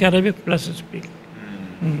Quranic Arabic plus speak.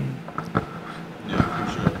 Yeah,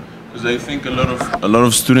 for sure. Because I think a lot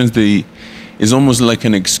of students, it's almost like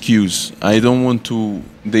an excuse. I don't want to.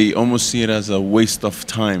 They almost see it as a waste of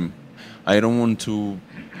time. I don't want to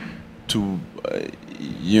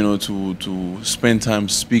spend time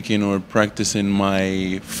speaking or practicing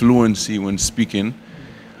my fluency when speaking.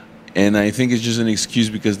 And I think it's just an excuse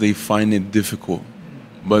because they find it difficult.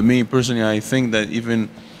 But me personally, I think that even,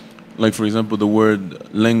 like for example, the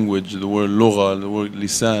word language, the word lugha, the word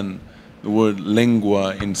lisan, the word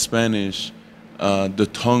lengua in Spanish, the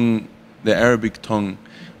tongue, the Arabic tongue,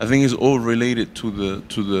 I think is all related to the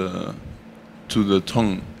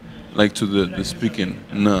tongue, like to the speaking.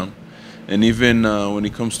 No. And even when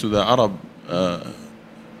it comes to the Arab,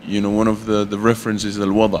 one of the references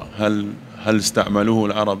al-wada. هل استعملوه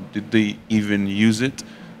العرب? Did they even use it?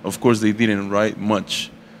 Of course they didn't write much.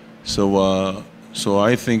 So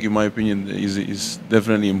I think, in my opinion, is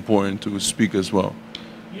definitely important to speak as well.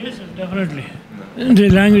 Yes, definitely. The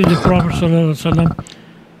language of the Prophet ﷺ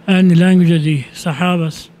and the language of the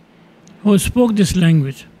Sahabas who spoke this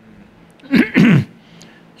language.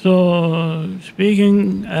 So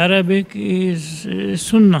speaking Arabic is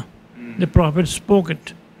Sunnah. The Prophet spoke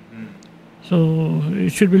it. So it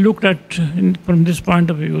should be looked at from this point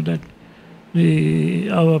of view, that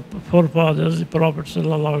our forefathers, the Prophet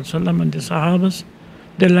ﷺ and the Sahabas,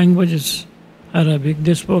 their language is Arabic.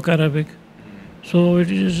 They spoke Arabic. So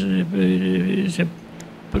it's a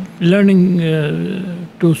learning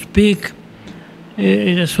to speak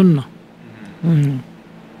is a Sunnah.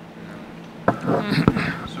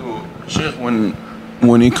 So, Shaykh,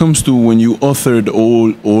 when it comes to when you authored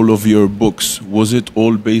all of your books, was it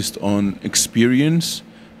all based on experience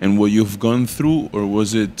and what you've gone through, or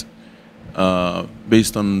was it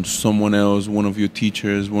based on someone else, one of your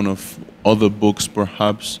teachers, one of other books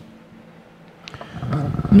perhaps?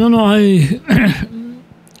 No,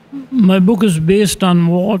 my book is based on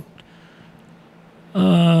what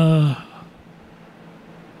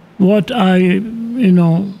I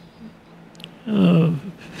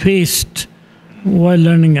faced while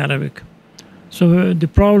learning Arabic. So the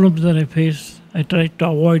problems that I faced, I tried to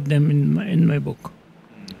avoid them in my book.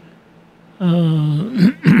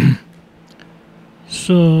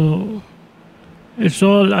 So it's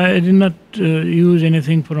all, I did not use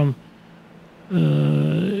anything from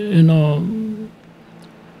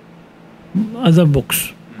other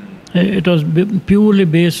books. It was purely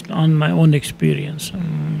based on my own experience.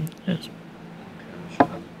 Yes.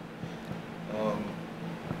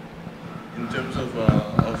 In terms of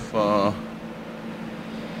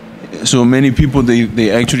so many people,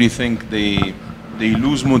 they actually think they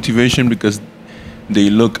lose motivation because they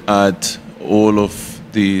look at all of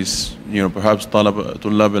these, perhaps طلاب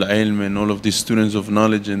العلم and all of these students of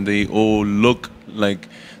knowledge, and they all look like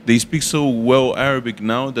they speak so well Arabic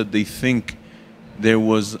now that they think there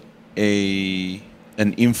was an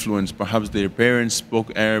influence. Perhaps their parents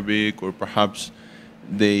spoke Arabic, or perhaps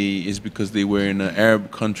it's because they were in an Arab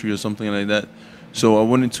country or something like that. So I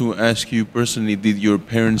wanted to ask you personally, did your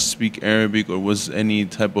parents speak Arabic, or was any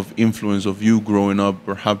type of influence of you growing up,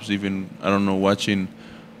 perhaps even, I don't know, watching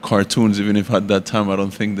cartoons, even if at that time I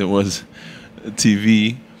don't think there was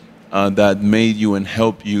TV, that made you and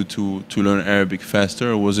helped you to learn Arabic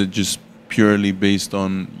faster, or was it just purely based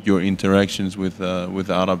on your interactions with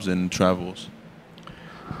Arabs and travels?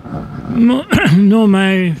 No,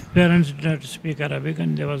 my parents did not speak Arabic,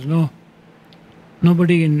 and there was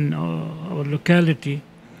nobody in our locality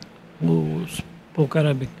who spoke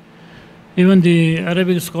Arabic. Even the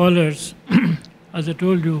Arabic scholars, as I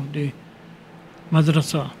told you, the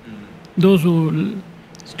madrasa, those who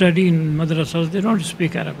study in madrasas, they don't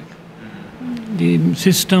speak Arabic. The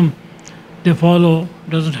system they follow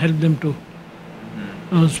doesn't help them to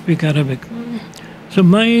speak Arabic. So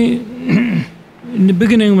in the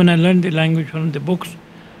beginning when I learned the language from the books,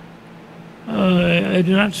 I did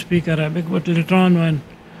not speak Arabic, but later on when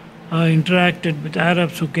I interacted with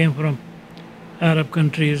Arabs who came from Arab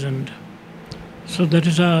countries, and so that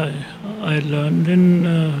is how I learned. Then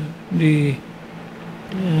the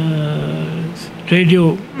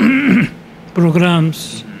radio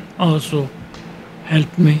programs also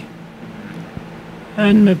helped me,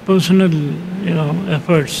 and my personal,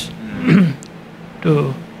 efforts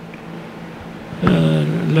to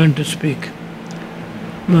learn to speak.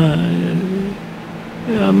 My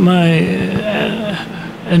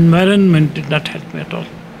environment did not help me at all.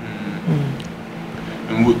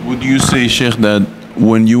 And would you say, Sheikh, that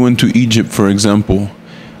when you went to Egypt, for example,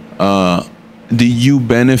 did you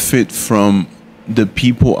benefit from the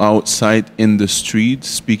people outside in the street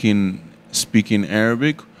speaking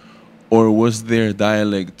Arabic, or was their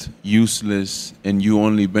dialect useless and you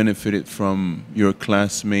only benefited from your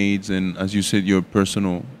classmates and, as you said, your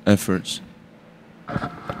personal efforts?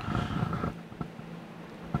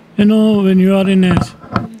 When you are in a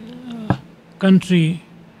country,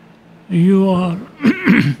 you are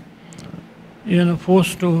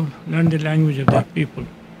forced to learn the language of the people.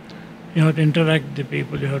 You have to interact with the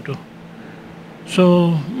people. You have to.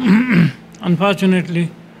 So,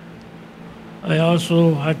 unfortunately, I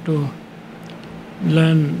also had to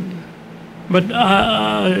learn, but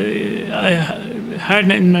I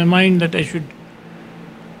had in my mind that I should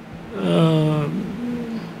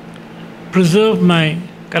preserve my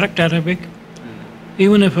correct Arabic.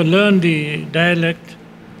 Even if I learn the dialect,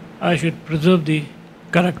 I should preserve the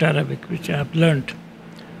correct Arabic, which I have learned.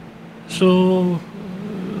 So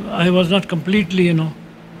I was not completely,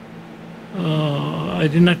 I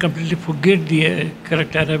did not completely forget the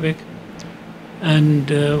correct Arabic, and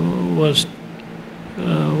was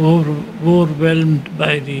overwhelmed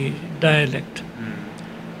by the dialect.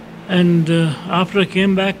 And after I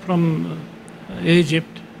came back from Egypt,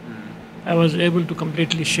 I was able to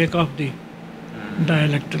completely shake off the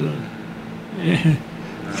dialectal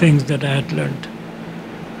things that I had learned.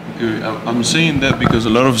 Okay, I'm saying that because a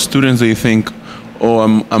lot of students, they think,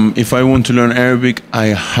 oh, if I want to learn Arabic, I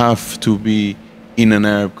have to be in an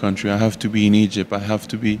Arab country. I have to be in Egypt. I have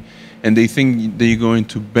to be, and they think they're going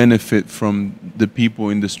to benefit from the people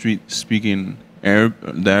in the street speaking the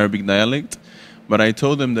Arabic dialect. But I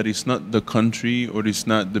told them that it's not the country or it's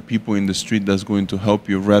not the people in the street that's going to help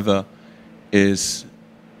you. Rather, is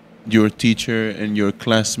your teacher and your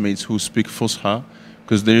classmates who speak Fusha,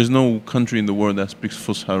 because there is no country in the world that speaks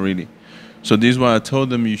Fusha really. So this is why I told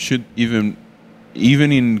them you should even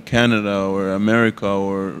in Canada or America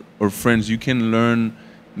or France, you can learn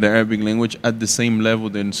the Arabic language at the same level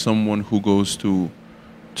than someone who goes to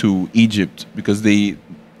Egypt, because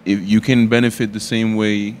you can benefit the same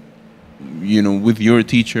way, with your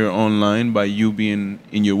teacher online by you being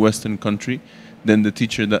in your Western country, than the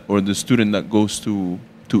teacher or the student that goes to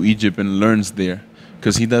Egypt and learns there,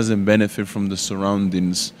 because he doesn't benefit from the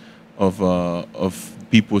surroundings of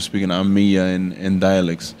people speaking Ammiya and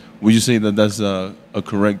dialects. Would you say that that's a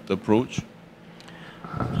correct approach?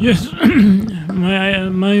 Yes,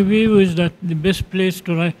 my view is that the best place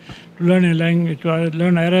to learn a language, to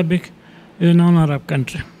learn Arabic, is a non-Arab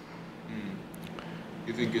country.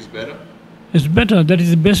 You think it's better? It's better. That is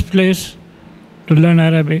the best place to learn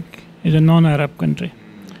Arabic, is a non-Arab country.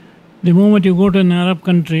 The moment you go to an Arab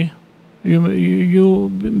country, you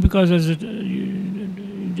because as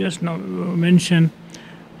you just now mentioned,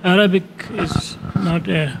 Arabic is not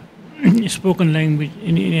a spoken language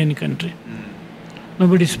in any country.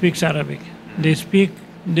 Nobody speaks Arabic. They speak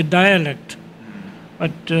the dialect.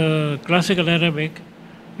 But classical Arabic,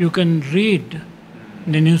 you can read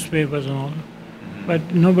the newspapers and all.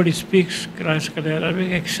 But nobody speaks classical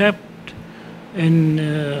Arabic except in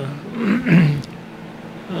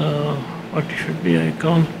what should be I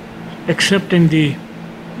call, except in the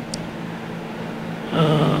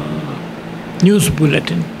news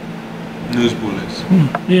bulletin. News bullets.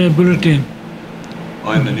 Yeah, bulletin.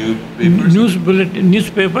 Or in the newspapers?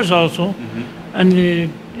 Newspapers also, and the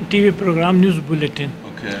TV program news bulletin.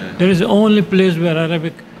 Okay. That is the only place where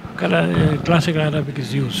Arabic, classical Arabic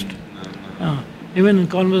is used. Even in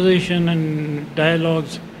conversation and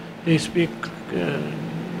dialogues, they speak.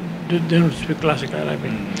 They don't speak classical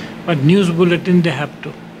Arabic, but news bulletin they have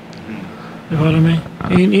to. You follow me?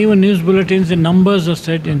 In even news bulletins, the numbers are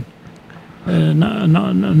said in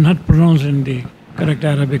not pronounced in the correct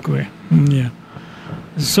Arabic way. Yeah.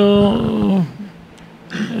 So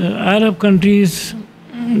Arab countries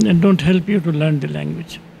don't help you to learn the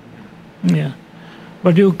language. Yeah,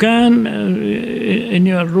 but you can in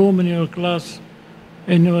your room, in your class,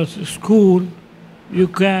 in your school, you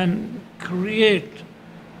can create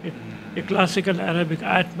a classical Arabic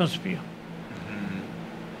atmosphere.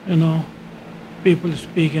 You know, people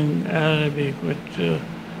speaking Arabic with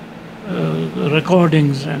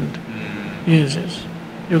recordings and yes,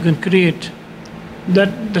 you can create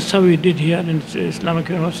that. That's how we did here in Islamic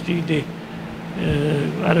University, the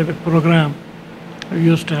Arabic program. We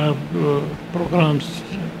used to have programs,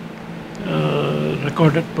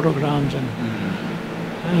 recorded programs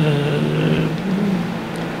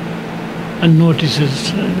and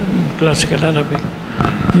notices, classical Arabic.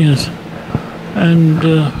 Yes. And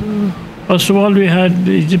first of all, we had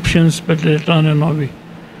the Egyptians, but later on, we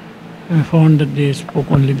found that they spoke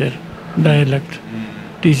only their dialect,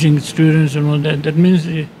 teaching students, that. That means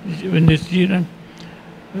when the student,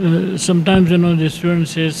 sometimes, the student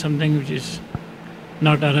says something which is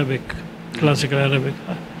not Arabic, classical Arabic.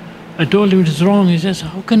 I told him it is wrong. He says,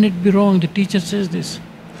 how can it be wrong? The teacher says this.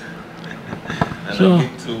 So,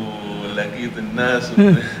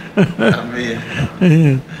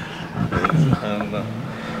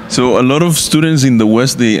 so a lot of students in the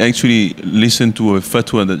West, they actually listen to a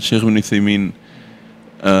fatwa that Shaykh ibn Uthaymeen,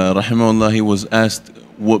 rahimahullah, he was asked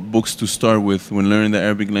what books to start with when learning the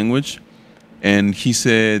Arabic language. And he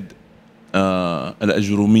said,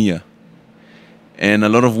 Al-Ajroomiyah. And a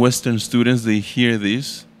lot of Western students, they hear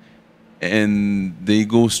this and they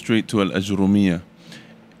go straight to Al-Ajroomiyah.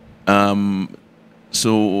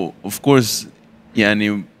 So, of course,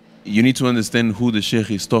 you need to understand who the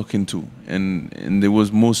Shaykh is talking to. And there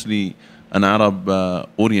was mostly an Arab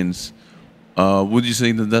audience. Would you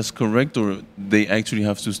say that that's correct, or they actually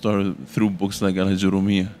have to start through books like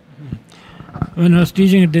Al-Ajroomiyah? When I was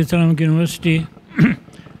teaching at the Islamic University,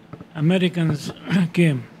 Americans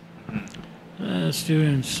came,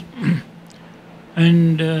 students.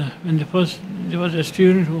 And when there was a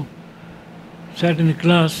student who sat in the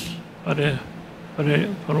class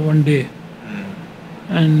for one day.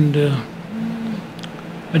 And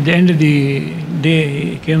at the end of the day,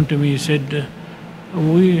 he came to me, he said,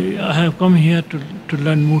 I have come here to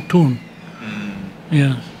learn mutun.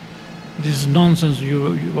 Yes. This is nonsense.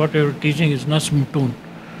 What you're teaching is not mutun.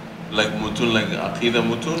 Like mutun, like aqidah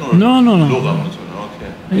mutun, or no. Lugha mutun?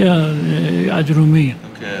 Okay. Yeah, Ajroomiyah.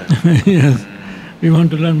 Okay. Yes. We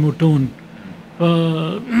want to learn mutun.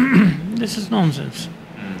 This is nonsense.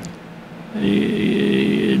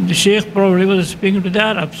 The Shaykh probably was speaking to the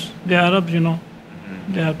Arabs. The Arabs,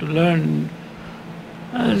 they have to learn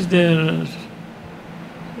as their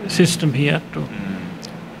system here to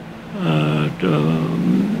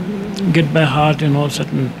get by heart,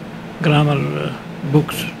 certain grammar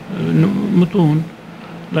books, mutun,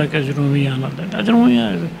 like Ajroomiyah and all that.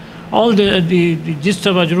 Ajroomiyah, all the gist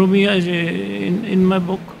of Ajroomiyah is in my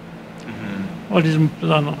book. What is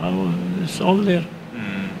Muqtada? It's all there.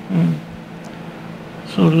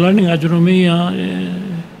 So learning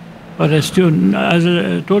Ajroomiyah for a student, as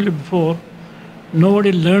I told you before,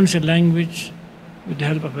 nobody learns a language with the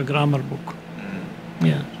help of a grammar book.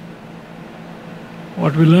 Yeah.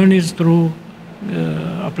 What we learn is through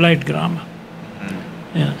applied grammar.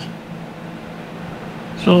 Yes.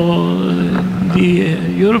 So the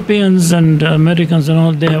Europeans and Americans and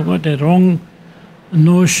all, they have got a wrong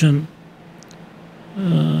notion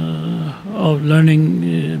of learning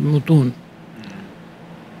mutun.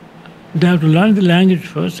 They have to learn the language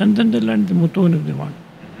first, and then they learn the mutun if they want.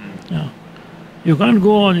 Yeah. You can't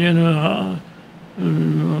go on,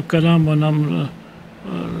 kalam wa namr,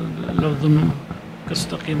 lafdun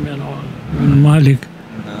kastaqim, Malik.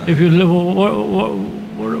 If you live,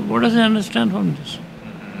 what does he understand from this?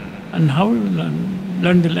 And how will you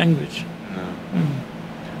learn the language?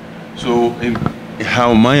 So,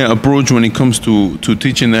 how my approach when it comes to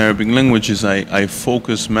teaching the Arabic language is I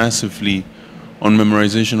focus massively on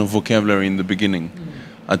memorization of vocabulary in the beginning.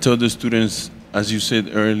 I tell the students, as you said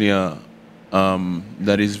earlier,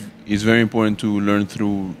 that it's very important to learn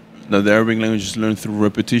that the Arabic language is learned through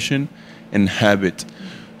repetition and habit.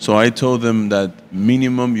 So I told them that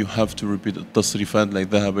minimum you have to repeat التصريفات like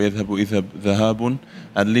ذهب يذهب إذهب ذهاب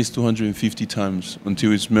at least 250 times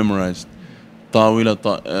until it's memorized. طاولة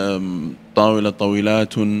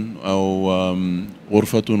طاولات أو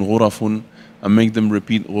غرفة غرف, and make them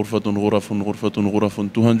repeat غرفة غرف غرفة غرف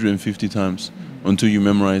 250 times until you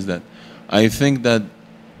memorize that. I think that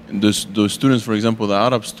those students, for example, the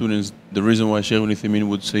Arab students, the reason why Shaykh ibn Uthaymeen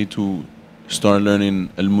would say to start learning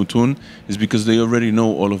al-mutun is because they already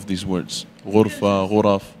know all of these words. غرفة,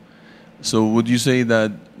 غرف. So would you say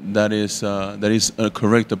that is a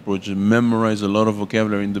correct approach? Memorize a lot of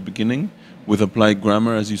vocabulary in the beginning with applied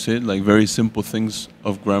grammar, as you said, like very simple things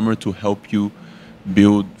of grammar to help you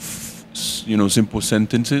build simple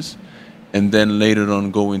sentences, and then later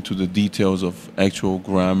on go into the details of actual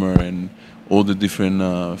grammar and all the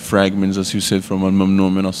different fragments, as you said, from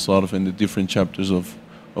al-mamnu' min as-sarf and the different chapters of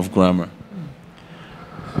grammar?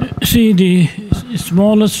 See, the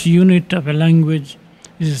smallest unit of a language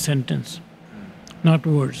is a sentence, not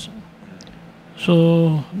words.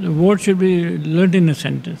 So the word should be learned in a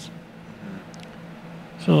sentence.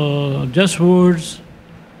 So just words,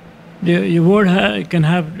 the word can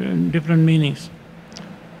have different meanings.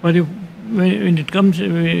 But when it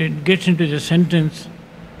gets into the sentence,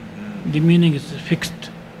 the meaning is fixed.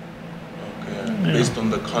 Okay. Based on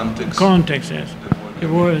the context. Context, yes. The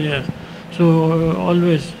word, yes. So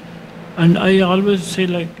always, and I always say,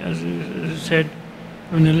 like as you said,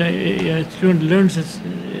 when a student learns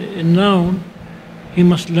a noun, he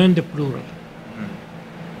must learn the plural.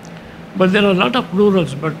 But there are a lot of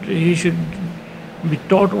plurals, but he should be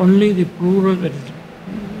taught only the plural that is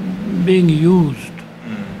being used.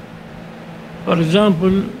 For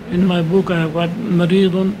example, in my book I have got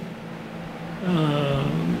maridun,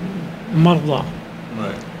 marda.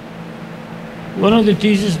 Right. One of the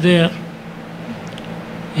teachers there,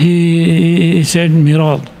 he said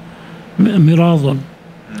miradun.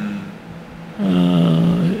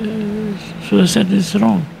 So I said it's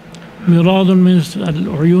wrong. Miradun means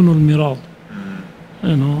al-uyun al-mirad,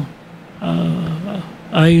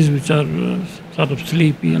 eyes which are sort of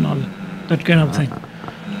sleepy and all that kind of thing.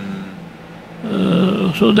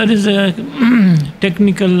 So that is a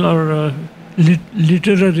technical or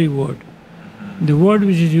literary word. The word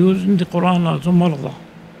which is used in the Quran also marda.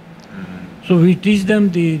 So we teach them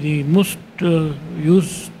the most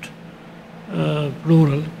used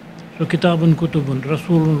plural. So kitabun kutubun,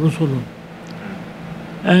 rasulun rusulun.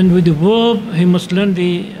 And with the verb, he must learn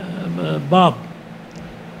the bab,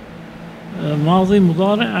 madi,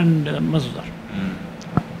 mudari, and masdar.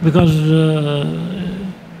 Because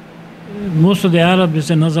most of the Arabs is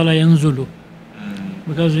nazala yanzulu.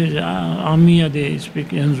 Because Ajroomiyah they speak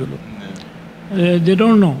yanzulu. They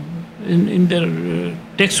don't know. In their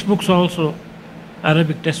textbooks also,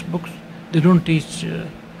 Arabic textbooks, they don't teach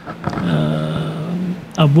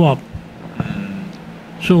abwab.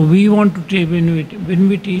 So we want to teach, when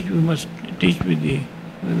we teach, we must teach with the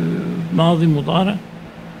madi mudara.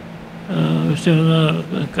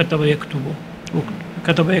 كتب يكتب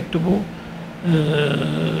كتب يكتب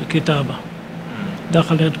كتابة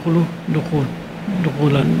دخل يدخل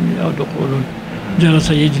دخولا أو دخول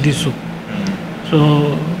جلس يجلس.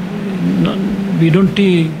 So we don't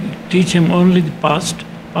teach him only the past,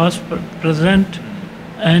 present,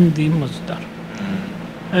 and the masdar.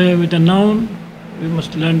 With a noun, we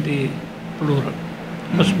must learn the plural,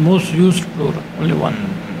 but most used plural, only one.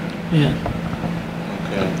 Yeah.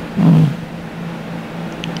 Okay.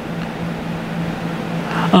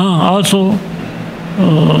 Also,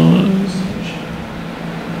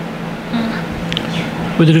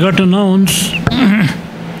 with regard to nouns,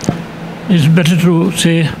 it's better to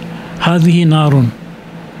say هذه نار,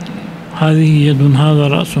 هذه يد, هذا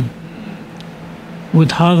رأس,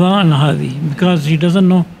 with هذا and هذه, because he doesn't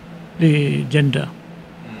know the gender.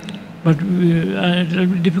 But it will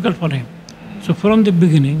be difficult for him. So from the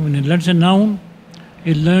beginning, when he learns a noun,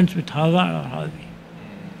 he learns with هذا or هذه.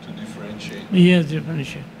 To differentiate. Yes,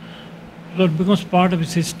 differentiate. So it becomes part of his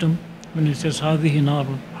system when he says هذه نار,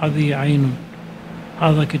 هذه عين,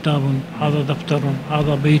 هذا كتاب, هذا دفتر,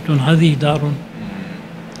 هذا بيت, هذه دار.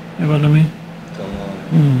 You know what I mean?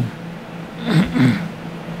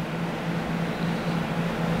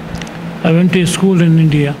 I went to a school in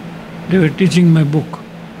India. They were teaching my book.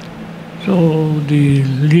 So the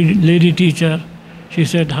lady teacher, she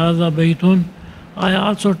said, هذا بيت. I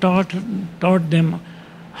also taught them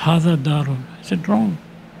هذا دار. I said, wrong.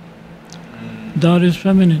 Dar is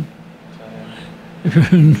feminine. If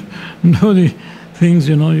you know the things,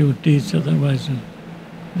 you teach, otherwise.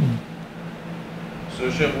 So,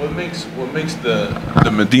 Sheikh, what makes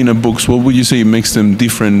the Medina books, what would you say makes them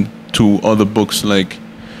different to other books, like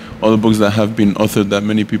other books that have been authored that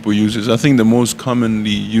many people use? I think the most commonly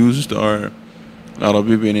used are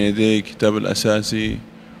Arabi bin Yadayk, Kitab al-Asasi,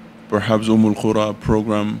 perhaps al-Qura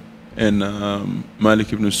program, and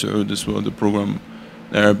Malik ibn Saud as well, the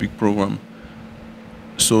Arabic program.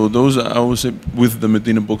 So those, I would say, with the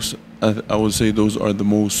Medina books, I would say those are the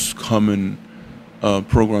most common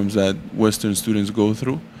programs that Western students go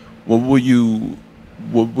through. What would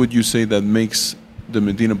you say that makes the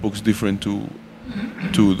Medina books different to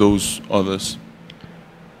those others?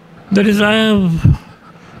 That is, I have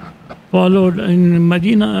followed in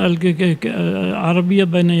Madinah, Arabiya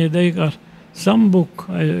Bayna Yadayk, some book,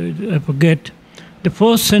 I forget. The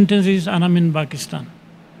first sentence is, "Ana min Pakistan."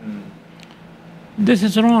 This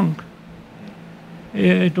is wrong.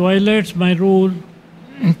 it violates my rule,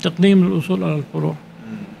 تقديم الأصول على الفروع.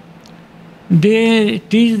 They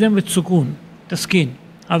teach them with سكون, تسكين.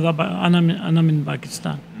 أنا من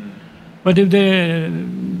Pakistan. But if they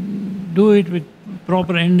do it with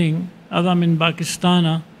proper ending, أنا من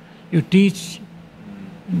Pakistan, you teach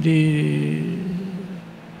the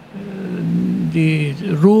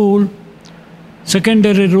rule,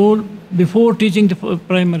 secondary rule, before teaching the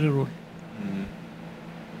primary rule.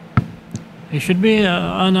 It should be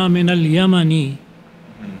أنا من اليمني,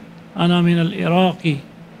 أنا من العراقي.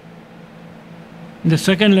 In the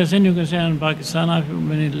second lesson, you can say in Pakistan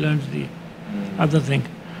when it learns the other thing.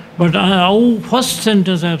 But our first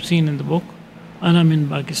sentence I have seen in the book, أنا من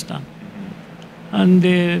Pakistan. And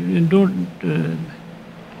they don't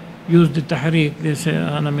use the tahriq, they say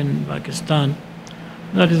أنا من Pakistan.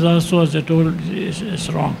 That is also, as I told,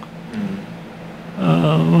 is wrong.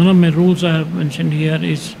 One of my rules I have mentioned here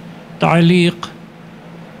is ta'liq,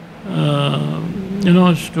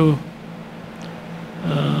 is to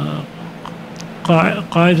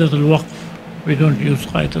قاعدة الوقف. We don't use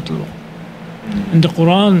قاعدة الوقف. In the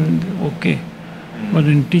Quran, okay. But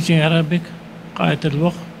in teaching Arabic, قاعدة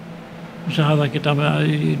الوقف, هذا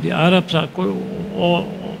كتاب, the Arabs are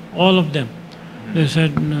all of them. They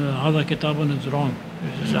said هذا كتاب is wrong.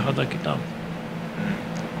 This is هذا كتاب.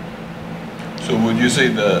 So would you say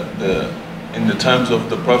in the times of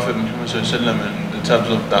the Prophet Muhammad sallallahu and the times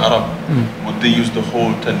of the Arab, would they use the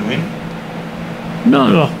whole tanween?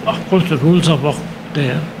 No, of course the rules of waqf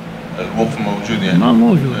there. الوقف موجود يعني. ما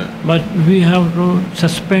موجود. But we have to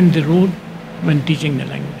suspend the rule when teaching the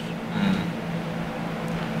language.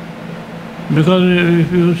 Because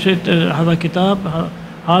if you said هذا كتاب,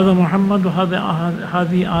 هذا محمد,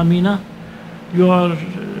 هذه آمينة,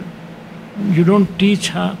 you don't teach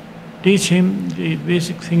him the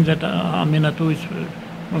basic thing that Amina too is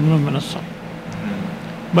Manassar.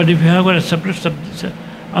 But if you have got a separate subject,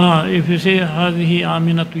 if you say هذه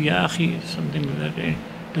آمينة يا أخي, something like that, it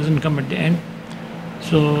doesn't come at the end,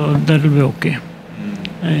 so that will be okay.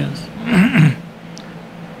 Yes.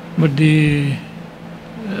 But the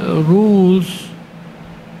rules,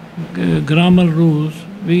 grammar rules,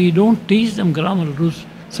 we don't teach them grammar rules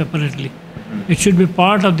separately. It should be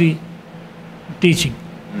part of the teaching.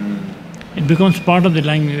 It becomes part of the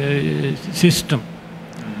language system.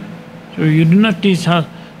 So you do not teach how.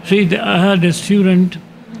 See, I had a student.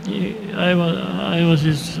 I was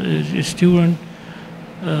his student.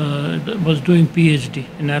 Was doing PhD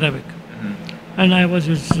in Arabic, and I was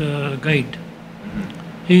his guide.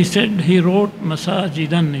 He said he wrote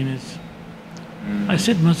masajidan in his. I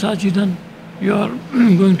said, masajidan, you are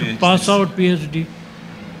going to pass out PhD,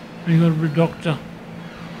 and you are a doctor.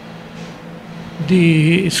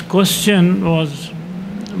 His question was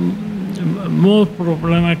more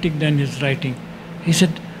problematic than his writing. He said,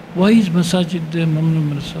 why is masajid mamnu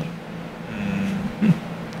Mansur?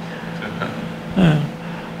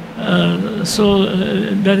 So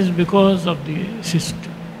that is because of the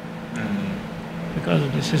system. Because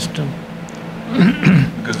of the system.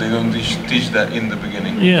 Because they don't teach that in the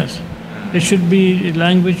beginning. Yes. It should be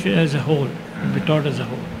language as a whole, be taught as a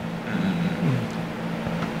whole.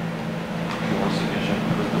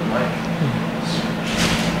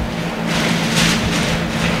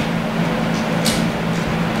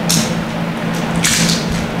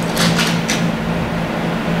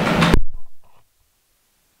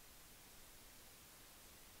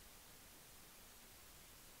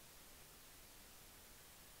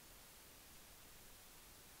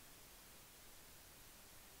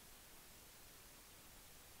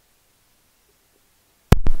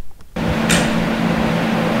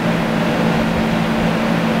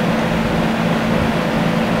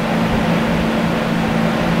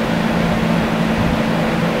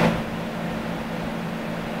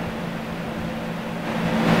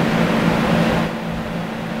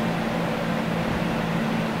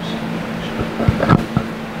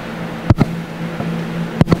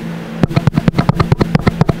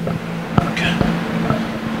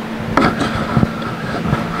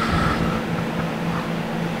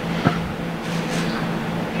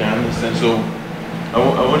 So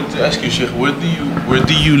I wanted to ask you, Sheikh, where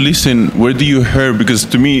do you listen? Where do you hear? Because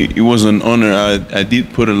to me, it was an honor. I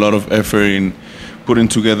did put a lot of effort in putting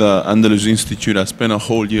together Andalusi Institute. I spent a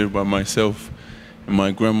whole year by myself in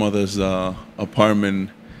my grandmother's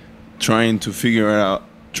apartment, trying to figure out,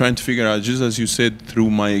 just as you said,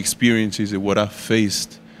 through my experiences and what I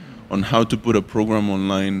faced, on how to put a program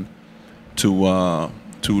online to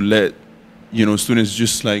let students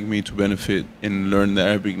just like me to benefit and learn the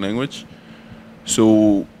Arabic language.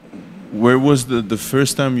 So where was the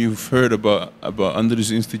first time you've heard about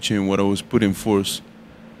Andalusi Institute and what I was putting forth?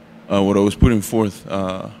 Where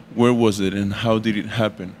was it and how did it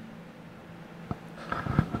happen?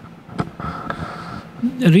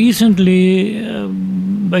 Recently,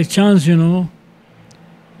 by chance,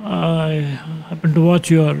 I happened to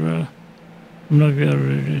watch your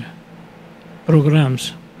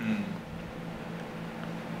programs.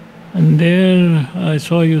 And there I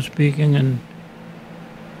saw you speaking, and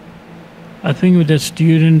I think with a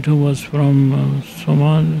student who was from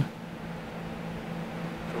Somalia.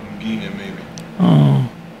 From Guinea, maybe. Oh.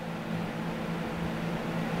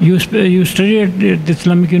 You studied at the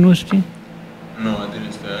Islamic University? No, I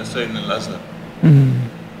didn't study. I studied in Azhar.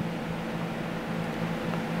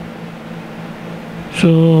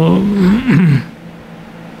 So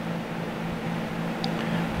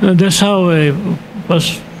that's how I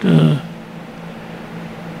first.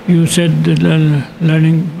 You said that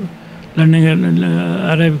learning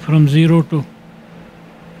Arabic from zero to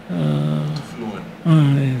fluent.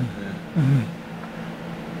 Yeah.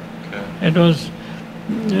 Okay. It was.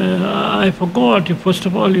 I forgot. First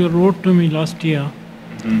of all, you wrote to me last year,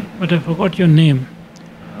 but I forgot your name.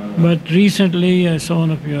 But recently, I saw one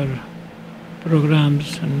of your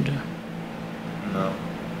programs, and No.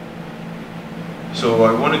 So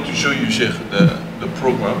I wanted to show you, Sheikh, the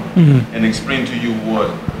program and explain to you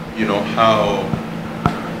what, how,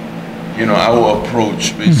 our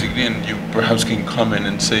approach basically, and you perhaps can comment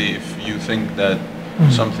and say if you think that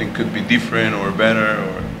something could be different or better.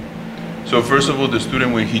 Or so first of all, the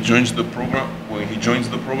student when he joins the program,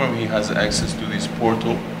 he has access to this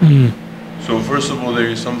portal. So first of all, there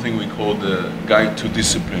is something we call the guide to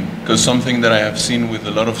discipline, because something that I have seen with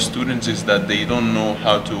a lot of students is that they don't know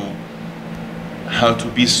how to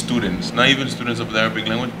be students, not even students of the Arabic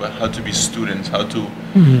language, but how to be students, how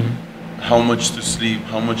much to sleep,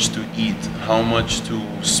 how much to eat, how much to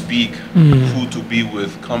speak, who to be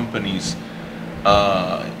with, companies,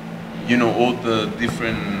 all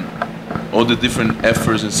the different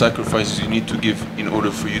efforts and sacrifices you need to give in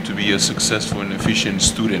order for you to be a successful and efficient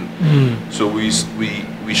student. So we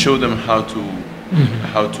show them how to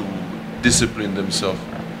discipline themselves.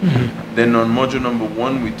 Then on module number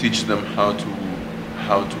 1, we teach them how to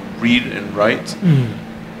read and write,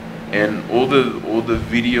 and all the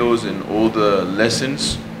videos and all the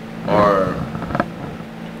lessons are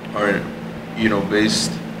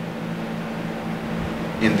based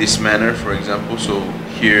in this manner. For example, so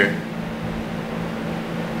here,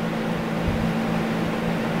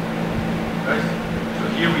 guys, so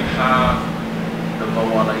here we have the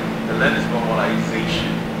letters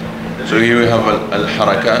vowelization. So here we have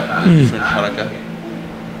al-harakat, different harakat.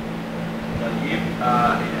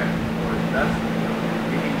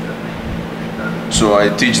 So I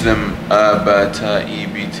teach them bata,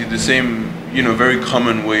 EBT, the same, very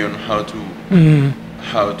common way on how to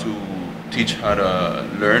teach how to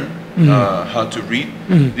learn, how to read.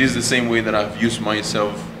 This is the same way that I've used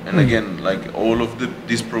myself. And again, like all of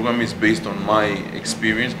this program is based on my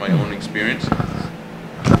experience, my own experience.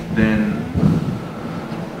 Then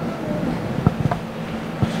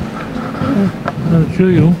I'll show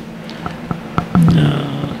you.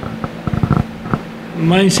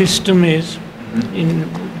 My system is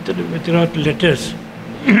without letters.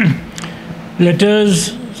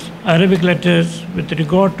 Letters, Arabic letters, with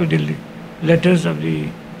regard to the letters of the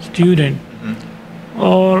student,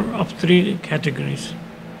 or of 3 categories.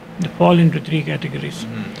 They fall into 3 categories.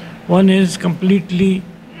 One is completely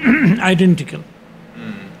identical.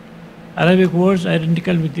 Arabic words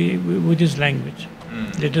identical with his language,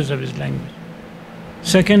 letters of his language.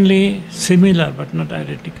 Secondly, similar but not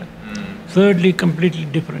identical. Thirdly, completely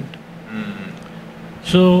different.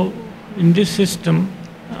 So in this system,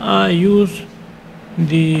 I use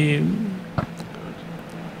the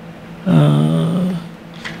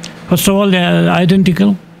first of all, they are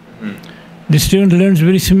identical. The student learns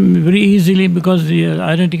very easily because they are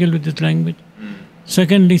identical with this language.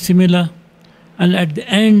 Secondly, similar, and at the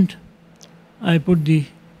end, I put the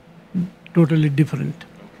totally different.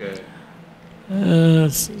 okay.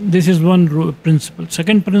 This is one principle.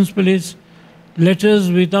 Second principle is letters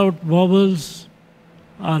without vowels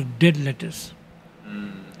are dead letters.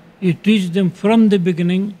 You teach them from the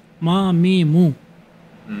beginning, ma, mi, mu.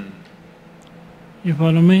 You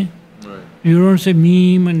follow me? Right. You don't say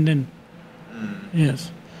meem and then.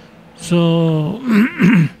 Yes. So,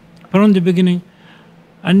 from the beginning.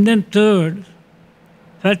 And then third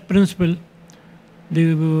principle,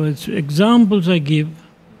 the examples I give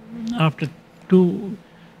after 2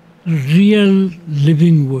 real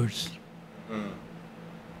living words.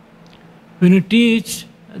 When you teach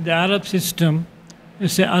the Arab system, They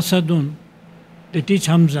say Asadun. They teach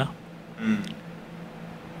Hamza.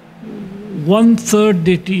 1/3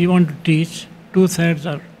 they want to teach, 2/3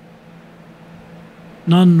 are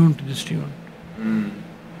non-known to the student.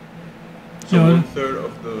 So Yeah. 1/3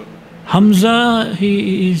 of the. Hamza, he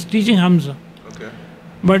is teaching Hamza, Okay.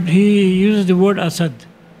 but he uses the word Asad.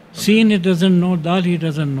 Sin he doesn't know, Dal he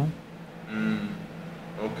doesn't know.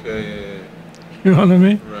 Okay. You know what I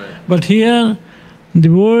mean? Right. But here, the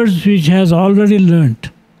words which he has already learnt.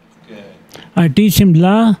 Okay. I teach him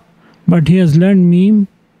La, but he has learned Meme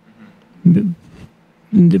in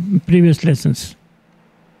the previous lessons.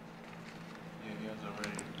 Yeah, he has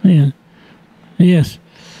already. Yeah. Yes.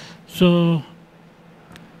 So,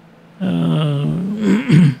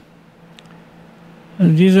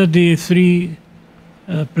 these are the three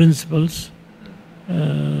principles,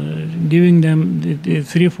 giving them the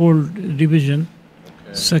threefold division.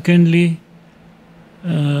 Okay.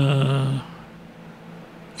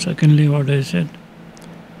 Secondly, what I said,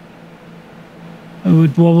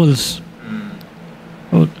 with vowels.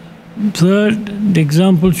 Third, the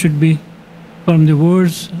example should be from the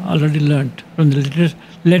words already learnt, from the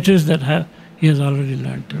letters that he has already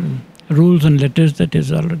learnt, rules and letters that he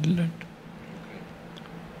has already learnt.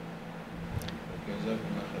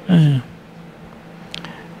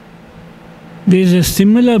 There is a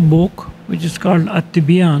similar book which is called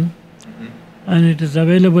At-Tibyan, and it is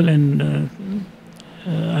available in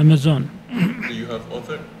Amazon. Do you have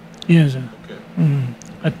author? Yes, sir. Okay.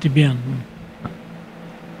 At-Tibyan.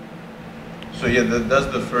 So yeah, that's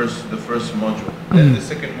the first module. Then the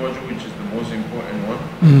second module, which is the most important one,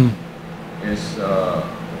 is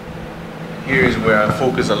here is where I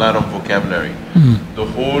focus a lot on vocabulary. The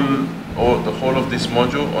whole of this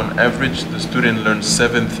module, on average, the student learns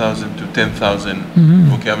 7,000 to 10,000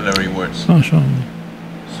 vocabulary words. MashaAllah.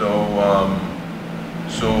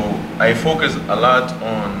 So I focus a lot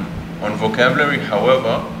on vocabulary.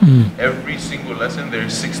 However, every single lesson, there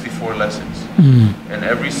is 64 lessons. And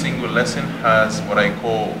every single lesson has what I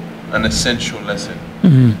call an essential lesson.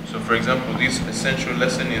 So for example, this essential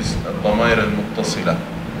lesson is al-Damair al-Muttasila.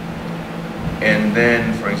 And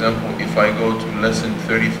then, for example, if I go to lesson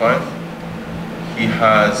 35, he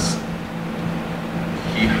has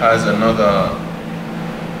another.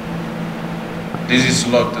 This is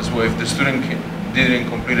locked as well. If the student didn't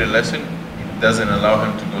complete a lesson, it doesn't allow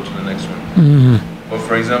him to go to the next one. But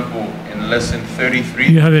for example, in lesson 33,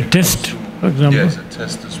 you have a test, for example. Yes, a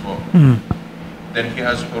test as well. Then he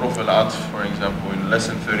has huruf al-atf, for example, in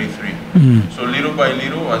lesson 33. So little by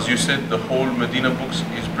little, as you said, the whole Medina books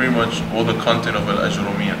is pretty much all the content of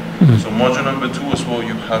Ajroomiyah. So module number 2 as well,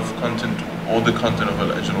 you have all the content of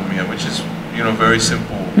Ajroomiyah, which is, very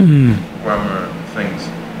simple grammar things.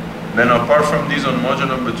 Then apart from these, on module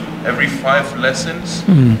number 2, every 5 lessons,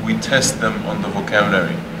 we test them on the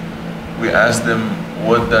vocabulary. We ask them,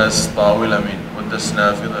 what does tawila mean? What does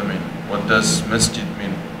nafila mean? What does masjid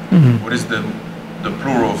mean? What is the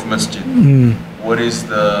plural of masjid? What is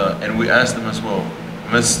and we ask them as well,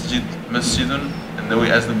 masjidun, and then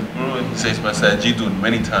we ask them plural, and he says masajidun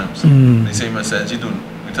many times. They say masajidun.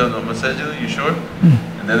 We tell them, masajidun, you sure?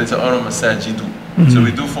 And then they say, oh no, masajidu. So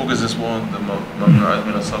we do focus as well on the mamnu'at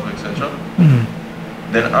min as-sarf, etc.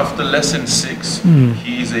 Then after lesson 6,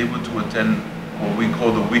 he is able to attend what we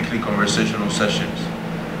call the weekly conversational sessions.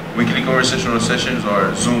 Weekly conversational sessions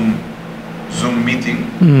are Zoom meeting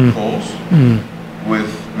calls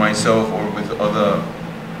with myself or with other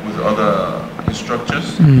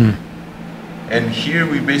instructors. And here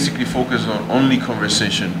we basically focus on only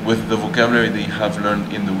conversation with the vocabulary they have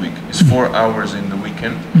learned in the week. It's 4 hours in the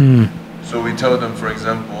weekend. So we tell them, for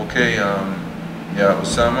example, okay,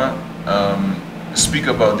 Osama, speak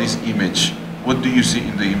about this image. What do you see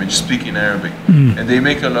in the image? Speak in Arabic. And they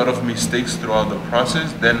make a lot of mistakes throughout the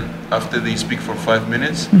process. Then after they speak for 5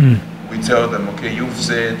 minutes, we tell them, okay, you've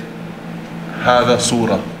said Hada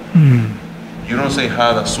Surah. You don't say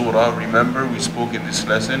Hada Surah. Remember, we spoke in this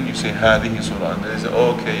lesson, you say Hadihi Surah. And they say,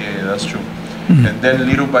 oh, okay, yeah, that's true. And then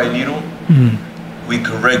little by little, we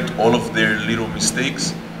correct all of their little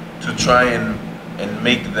mistakes to try and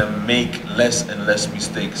make them make less and less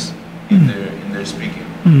mistakes in their speaking.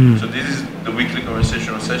 So this is the weekly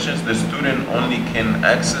conversational sessions. The student only can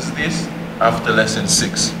access this after lesson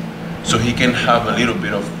 6. So he can have a little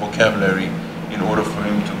bit of vocabulary in order for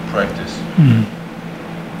him to practice.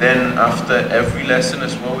 Then after every lesson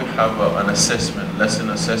as well, we have an assessment, lesson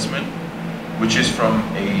assessment, which is from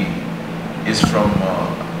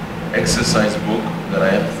exercise book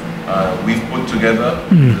that we've put together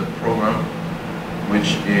in the program,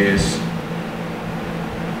 which is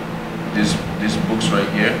these books right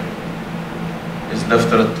here. It's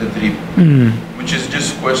Daftar al-Tadrib, which is just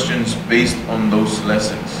questions based on those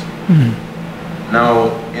lessons.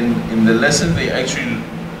 Now, in the lesson, they actually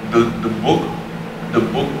the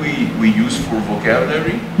book we use for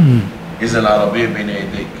vocabulary is Al-Arabiya Bayna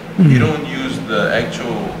Yadayk. You don't use the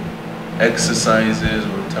actual exercises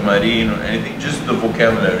or tamarin or anything, just the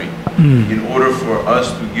vocabulary. In order for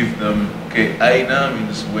us to give them, okay, Aina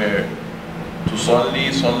means where, to Salli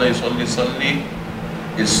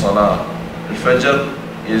is Salah. Al-Fajr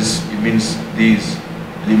it means these.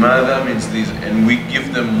 Limada means these, and we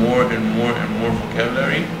give them more and more and more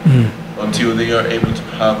vocabulary until they are able to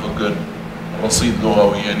have a good rasid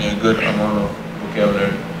lughawi, and a good amount of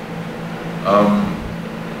vocabulary.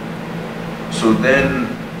 So then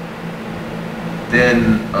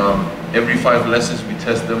every 5 lessons we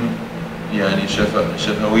test them, yani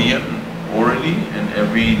shafawiyan, orally, and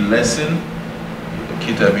every lesson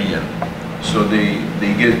kitabiyan. So they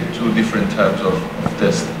get 2 different types of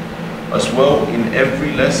tests. As well, in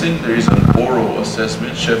every lesson there is an oral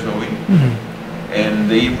assessment, shafawi, and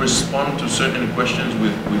they respond to certain questions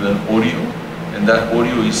with an audio, and that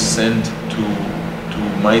audio is sent to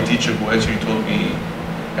my teacher who actually taught me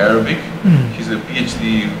Arabic. He's a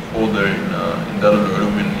PhD holder in Darul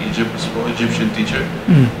Ulum in Egypt, as well, Egyptian teacher,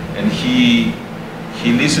 and he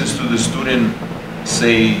listens to the student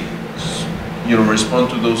say, respond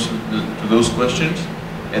to those questions,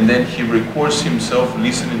 and then he records himself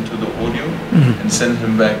listening to the audio and send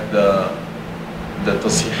him back the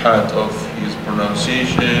tasihat of his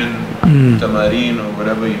pronunciation, tamarin, or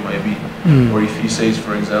whatever it might be. Or if he says,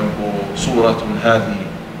 for example, suratun hadi,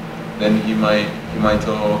 then he might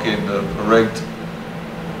tell, okay, the correct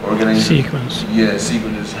sequence. Yeah,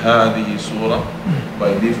 sequence is hadi surah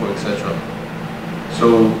by default, etc.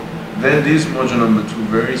 So then this module number 2,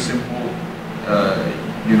 very simple.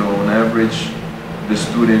 On average, the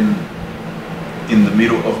student in the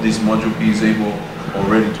middle of this module, he is able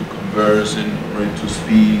already to converse and already to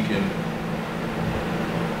speak,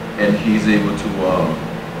 and he is able to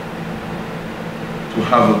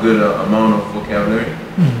have a good amount of vocabulary.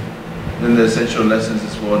 Then the essential lessons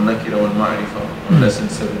as well, nakira wal ma'rifa, on lesson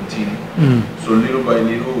 17. So little by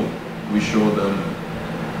little, we show them.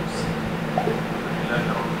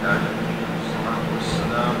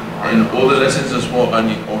 And all the lessons as well are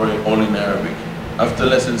all in Arabic. After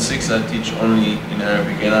lesson 6, I teach only in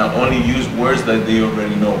Arabic, and I only use words that they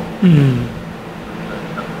already know.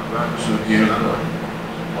 So here.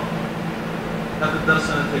 هذا الدرس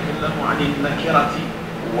نتكلم عن النكرة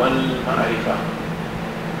والمعرفة.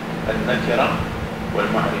 النكرة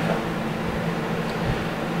والمعرفة.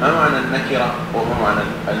 ما معنى النكرة وما معنى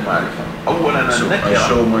المعرفة؟ أولاً النكرة. I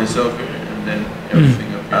show myself here, and then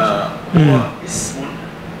everything appears. هو اسم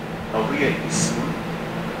أو هي اسم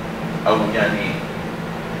أو يعني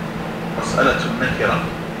مسألة النكرة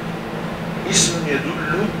اسم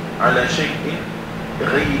يدل على شيء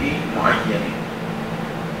غير معين.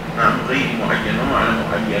 نعم، غير معين. ما معنى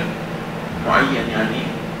معين؟ معين يعني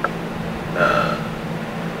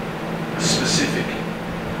specific.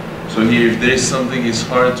 So here, if there is something is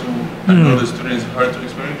hard to, I know the student is hard to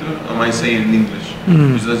explain to, am I saying in English?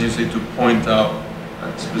 Because as you say, to point out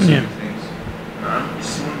specific things. نعم،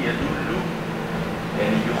 اسم يدل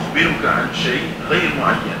يعني يخبرك عن شيء غير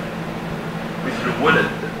معين، مثل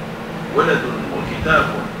ولد وكتاب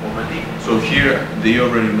ومدينة. So here they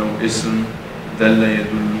already know اسم دل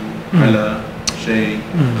يدل على شيء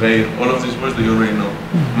غير, all of these words they already know.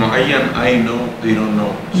 معين, I know, they don't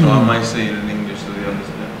know. So I might say it in English so they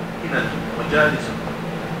understand. هنا وجالس،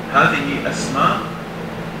 هذه أسماء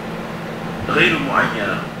غير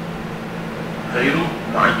معينة،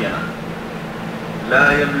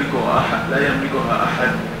 لا يملكها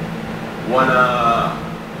أحد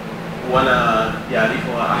ولا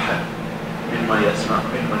يعرفها أحد ممن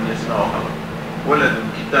يسمعها. ولد،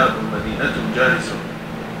 كتاب، مدينة، جالس.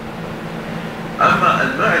 أما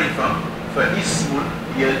المعرفة فاسم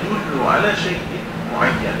يدل على شيء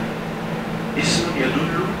معين. اسم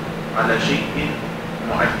يدل على شيء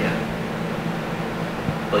معين.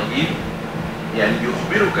 طيب، يعني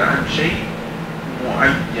يخبرك عن شيء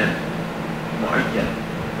معين.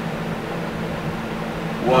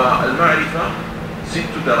 والمعرفة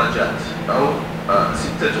 6 درجات أو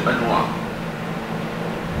 6 أنواع.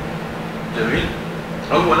 جميل.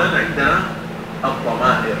 أولا عندنا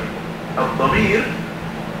الضمير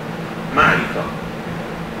معرفة.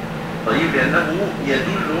 طيب، لأنه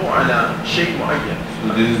يدل على شيء معين. So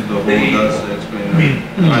this is the whole that's explaining.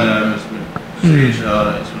 على اسم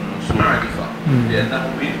إشارة اسم موصول. معرفة لأنه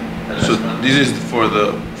من. So this is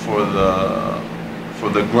for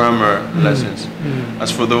the grammar lessons.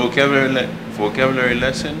 As for the vocabulary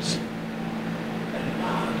lessons,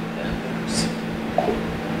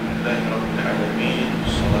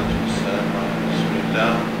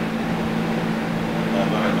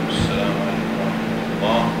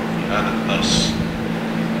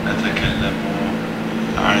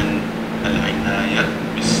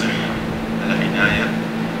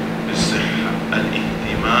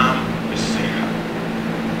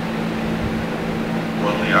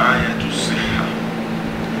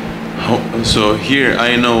 So here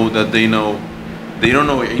I know that they don't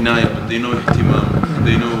know عناية, but they know اهتمام,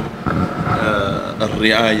 they know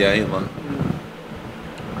الرعاية أيضا.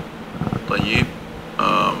 طيب.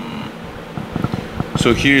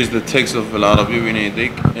 So here is the text of العربي بين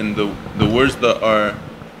يديك, and the words that are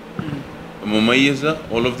مميزة,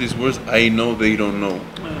 all of these words I know they don't know.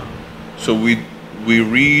 So we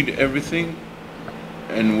read everything,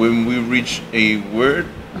 and when we reach a word,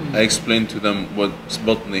 I explain to them what's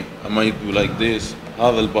بطني. I might do like this,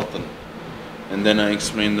 هذا البطن, and then I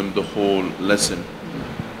explain them the whole lesson.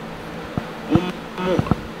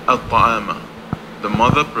 الطعام, the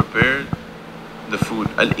mother prepared the food.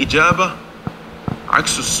 الإجابة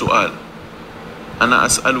عكس السؤال. أنا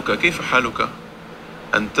أسألك كيف حالك؟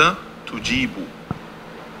 أنت تجيب.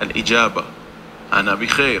 الإجابة أنا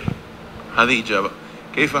بخير، هذه إجابة.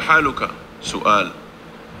 كيف حالك؟ سؤال.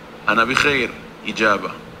 أنا بخير،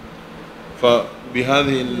 إجابة.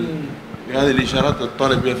 بهذه الإشارات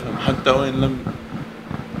الطالب يفهم، حتى وإن لم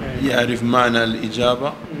يعرف معنى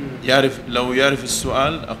الإجابة، لو يعرف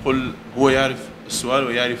السؤال أقول هو يعرف السؤال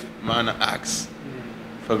ويعرف معنى عكس،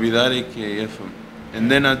 فبذلك يفهم. And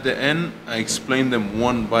then at the end I explain them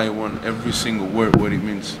one by one every single word what it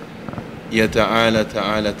means. يتعالى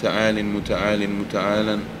تعالى تعال متعال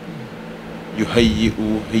متعالا، يهيئ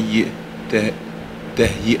هيئ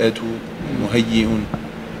تهيئة مهيئ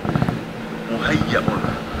مهيئ.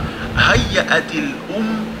 هيأت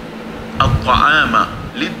الأم الطعام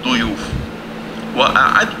للضيوف،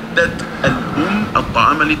 وأعدت الأم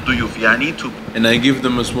الطعام للضيوف. يعني and I give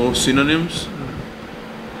them as well synonyms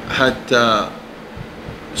حتى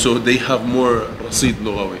so they have more رصيد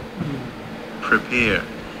لغوي. Prepare.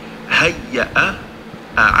 هيأ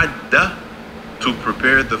أعد to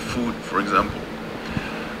prepare the food, for example.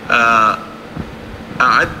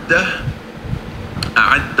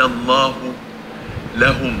 أعد الله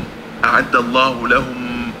لهم. أعد الله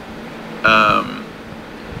لهم.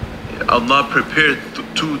 Allah prepared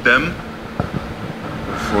to them,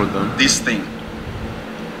 for them, this thing.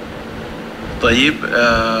 طيب,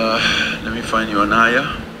 let me find you an ayah.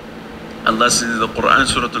 Allah says in the Quran,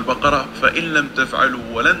 Surah Al-Baqarah, فَإِن لَمْ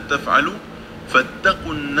تَفْعَلُوا وَلَن تَفْعَلُوا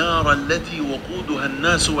فَاتَّقُوا النَّارَ الَّتِي وَقُودُهَا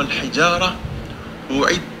النَّاسُ وَالْحِجَارَةُ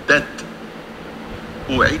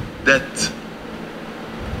أُعِدَّتْ.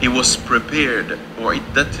 It was prepared.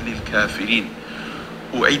 أُعِدَّتْ لِلْكَافِرِينَ.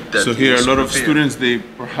 أُعِدَّتْ. So here a lot of students, they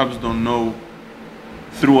perhaps don't know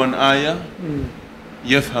through an ayah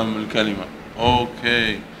يفهم الكلمة.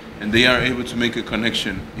 Okay. And they are able to make a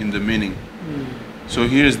connection in the meaning. So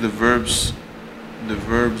here's the verbs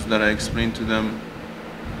that I explained to them.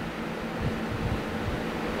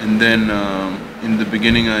 And then in the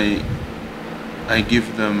beginning I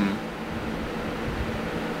give them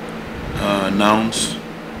nouns.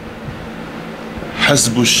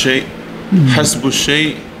 حسب الشيء. حسب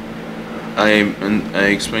الشيء I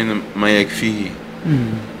explain them ما يكفيه.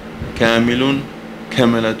 كامل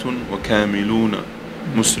كملة وكاملون.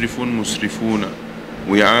 مسرف مسرفون.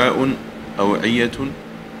 وعاء أوعية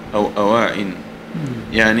أو أواع.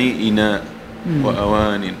 يعني إناء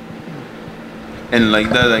وأوان. And like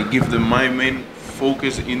that I give them, my main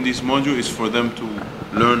focus in this module is for them to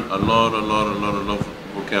learn a lot of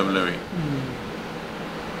vocabulary.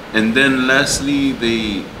 And then lastly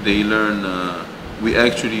they learn, we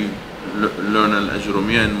actually learn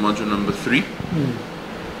Al-Ajroomiyah in module number 3.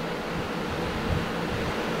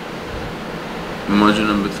 In module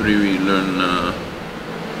number 3 we learn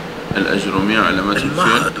الأجرومية علامات الفعل.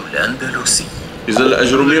 المعهد الأندلسي. إذا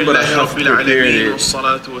الأجرومية but I have prepared it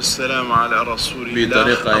والصلاة والسلام على رسول الله.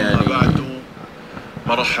 بطريقة يعني بعد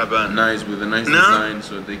مرحبا. Nice, with a nice design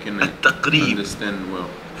so they can understand well.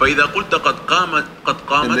 فإذا قلت قد قامت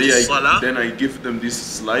الصلاة. Then I give them these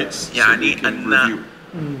slides يعني so they can review.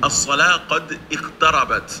 الصلاة قد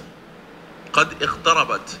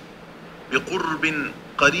اقتربت بقرب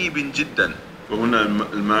قريب جدا. وهنا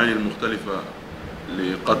المعاني المختلفة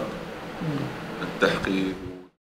لقد التحقيق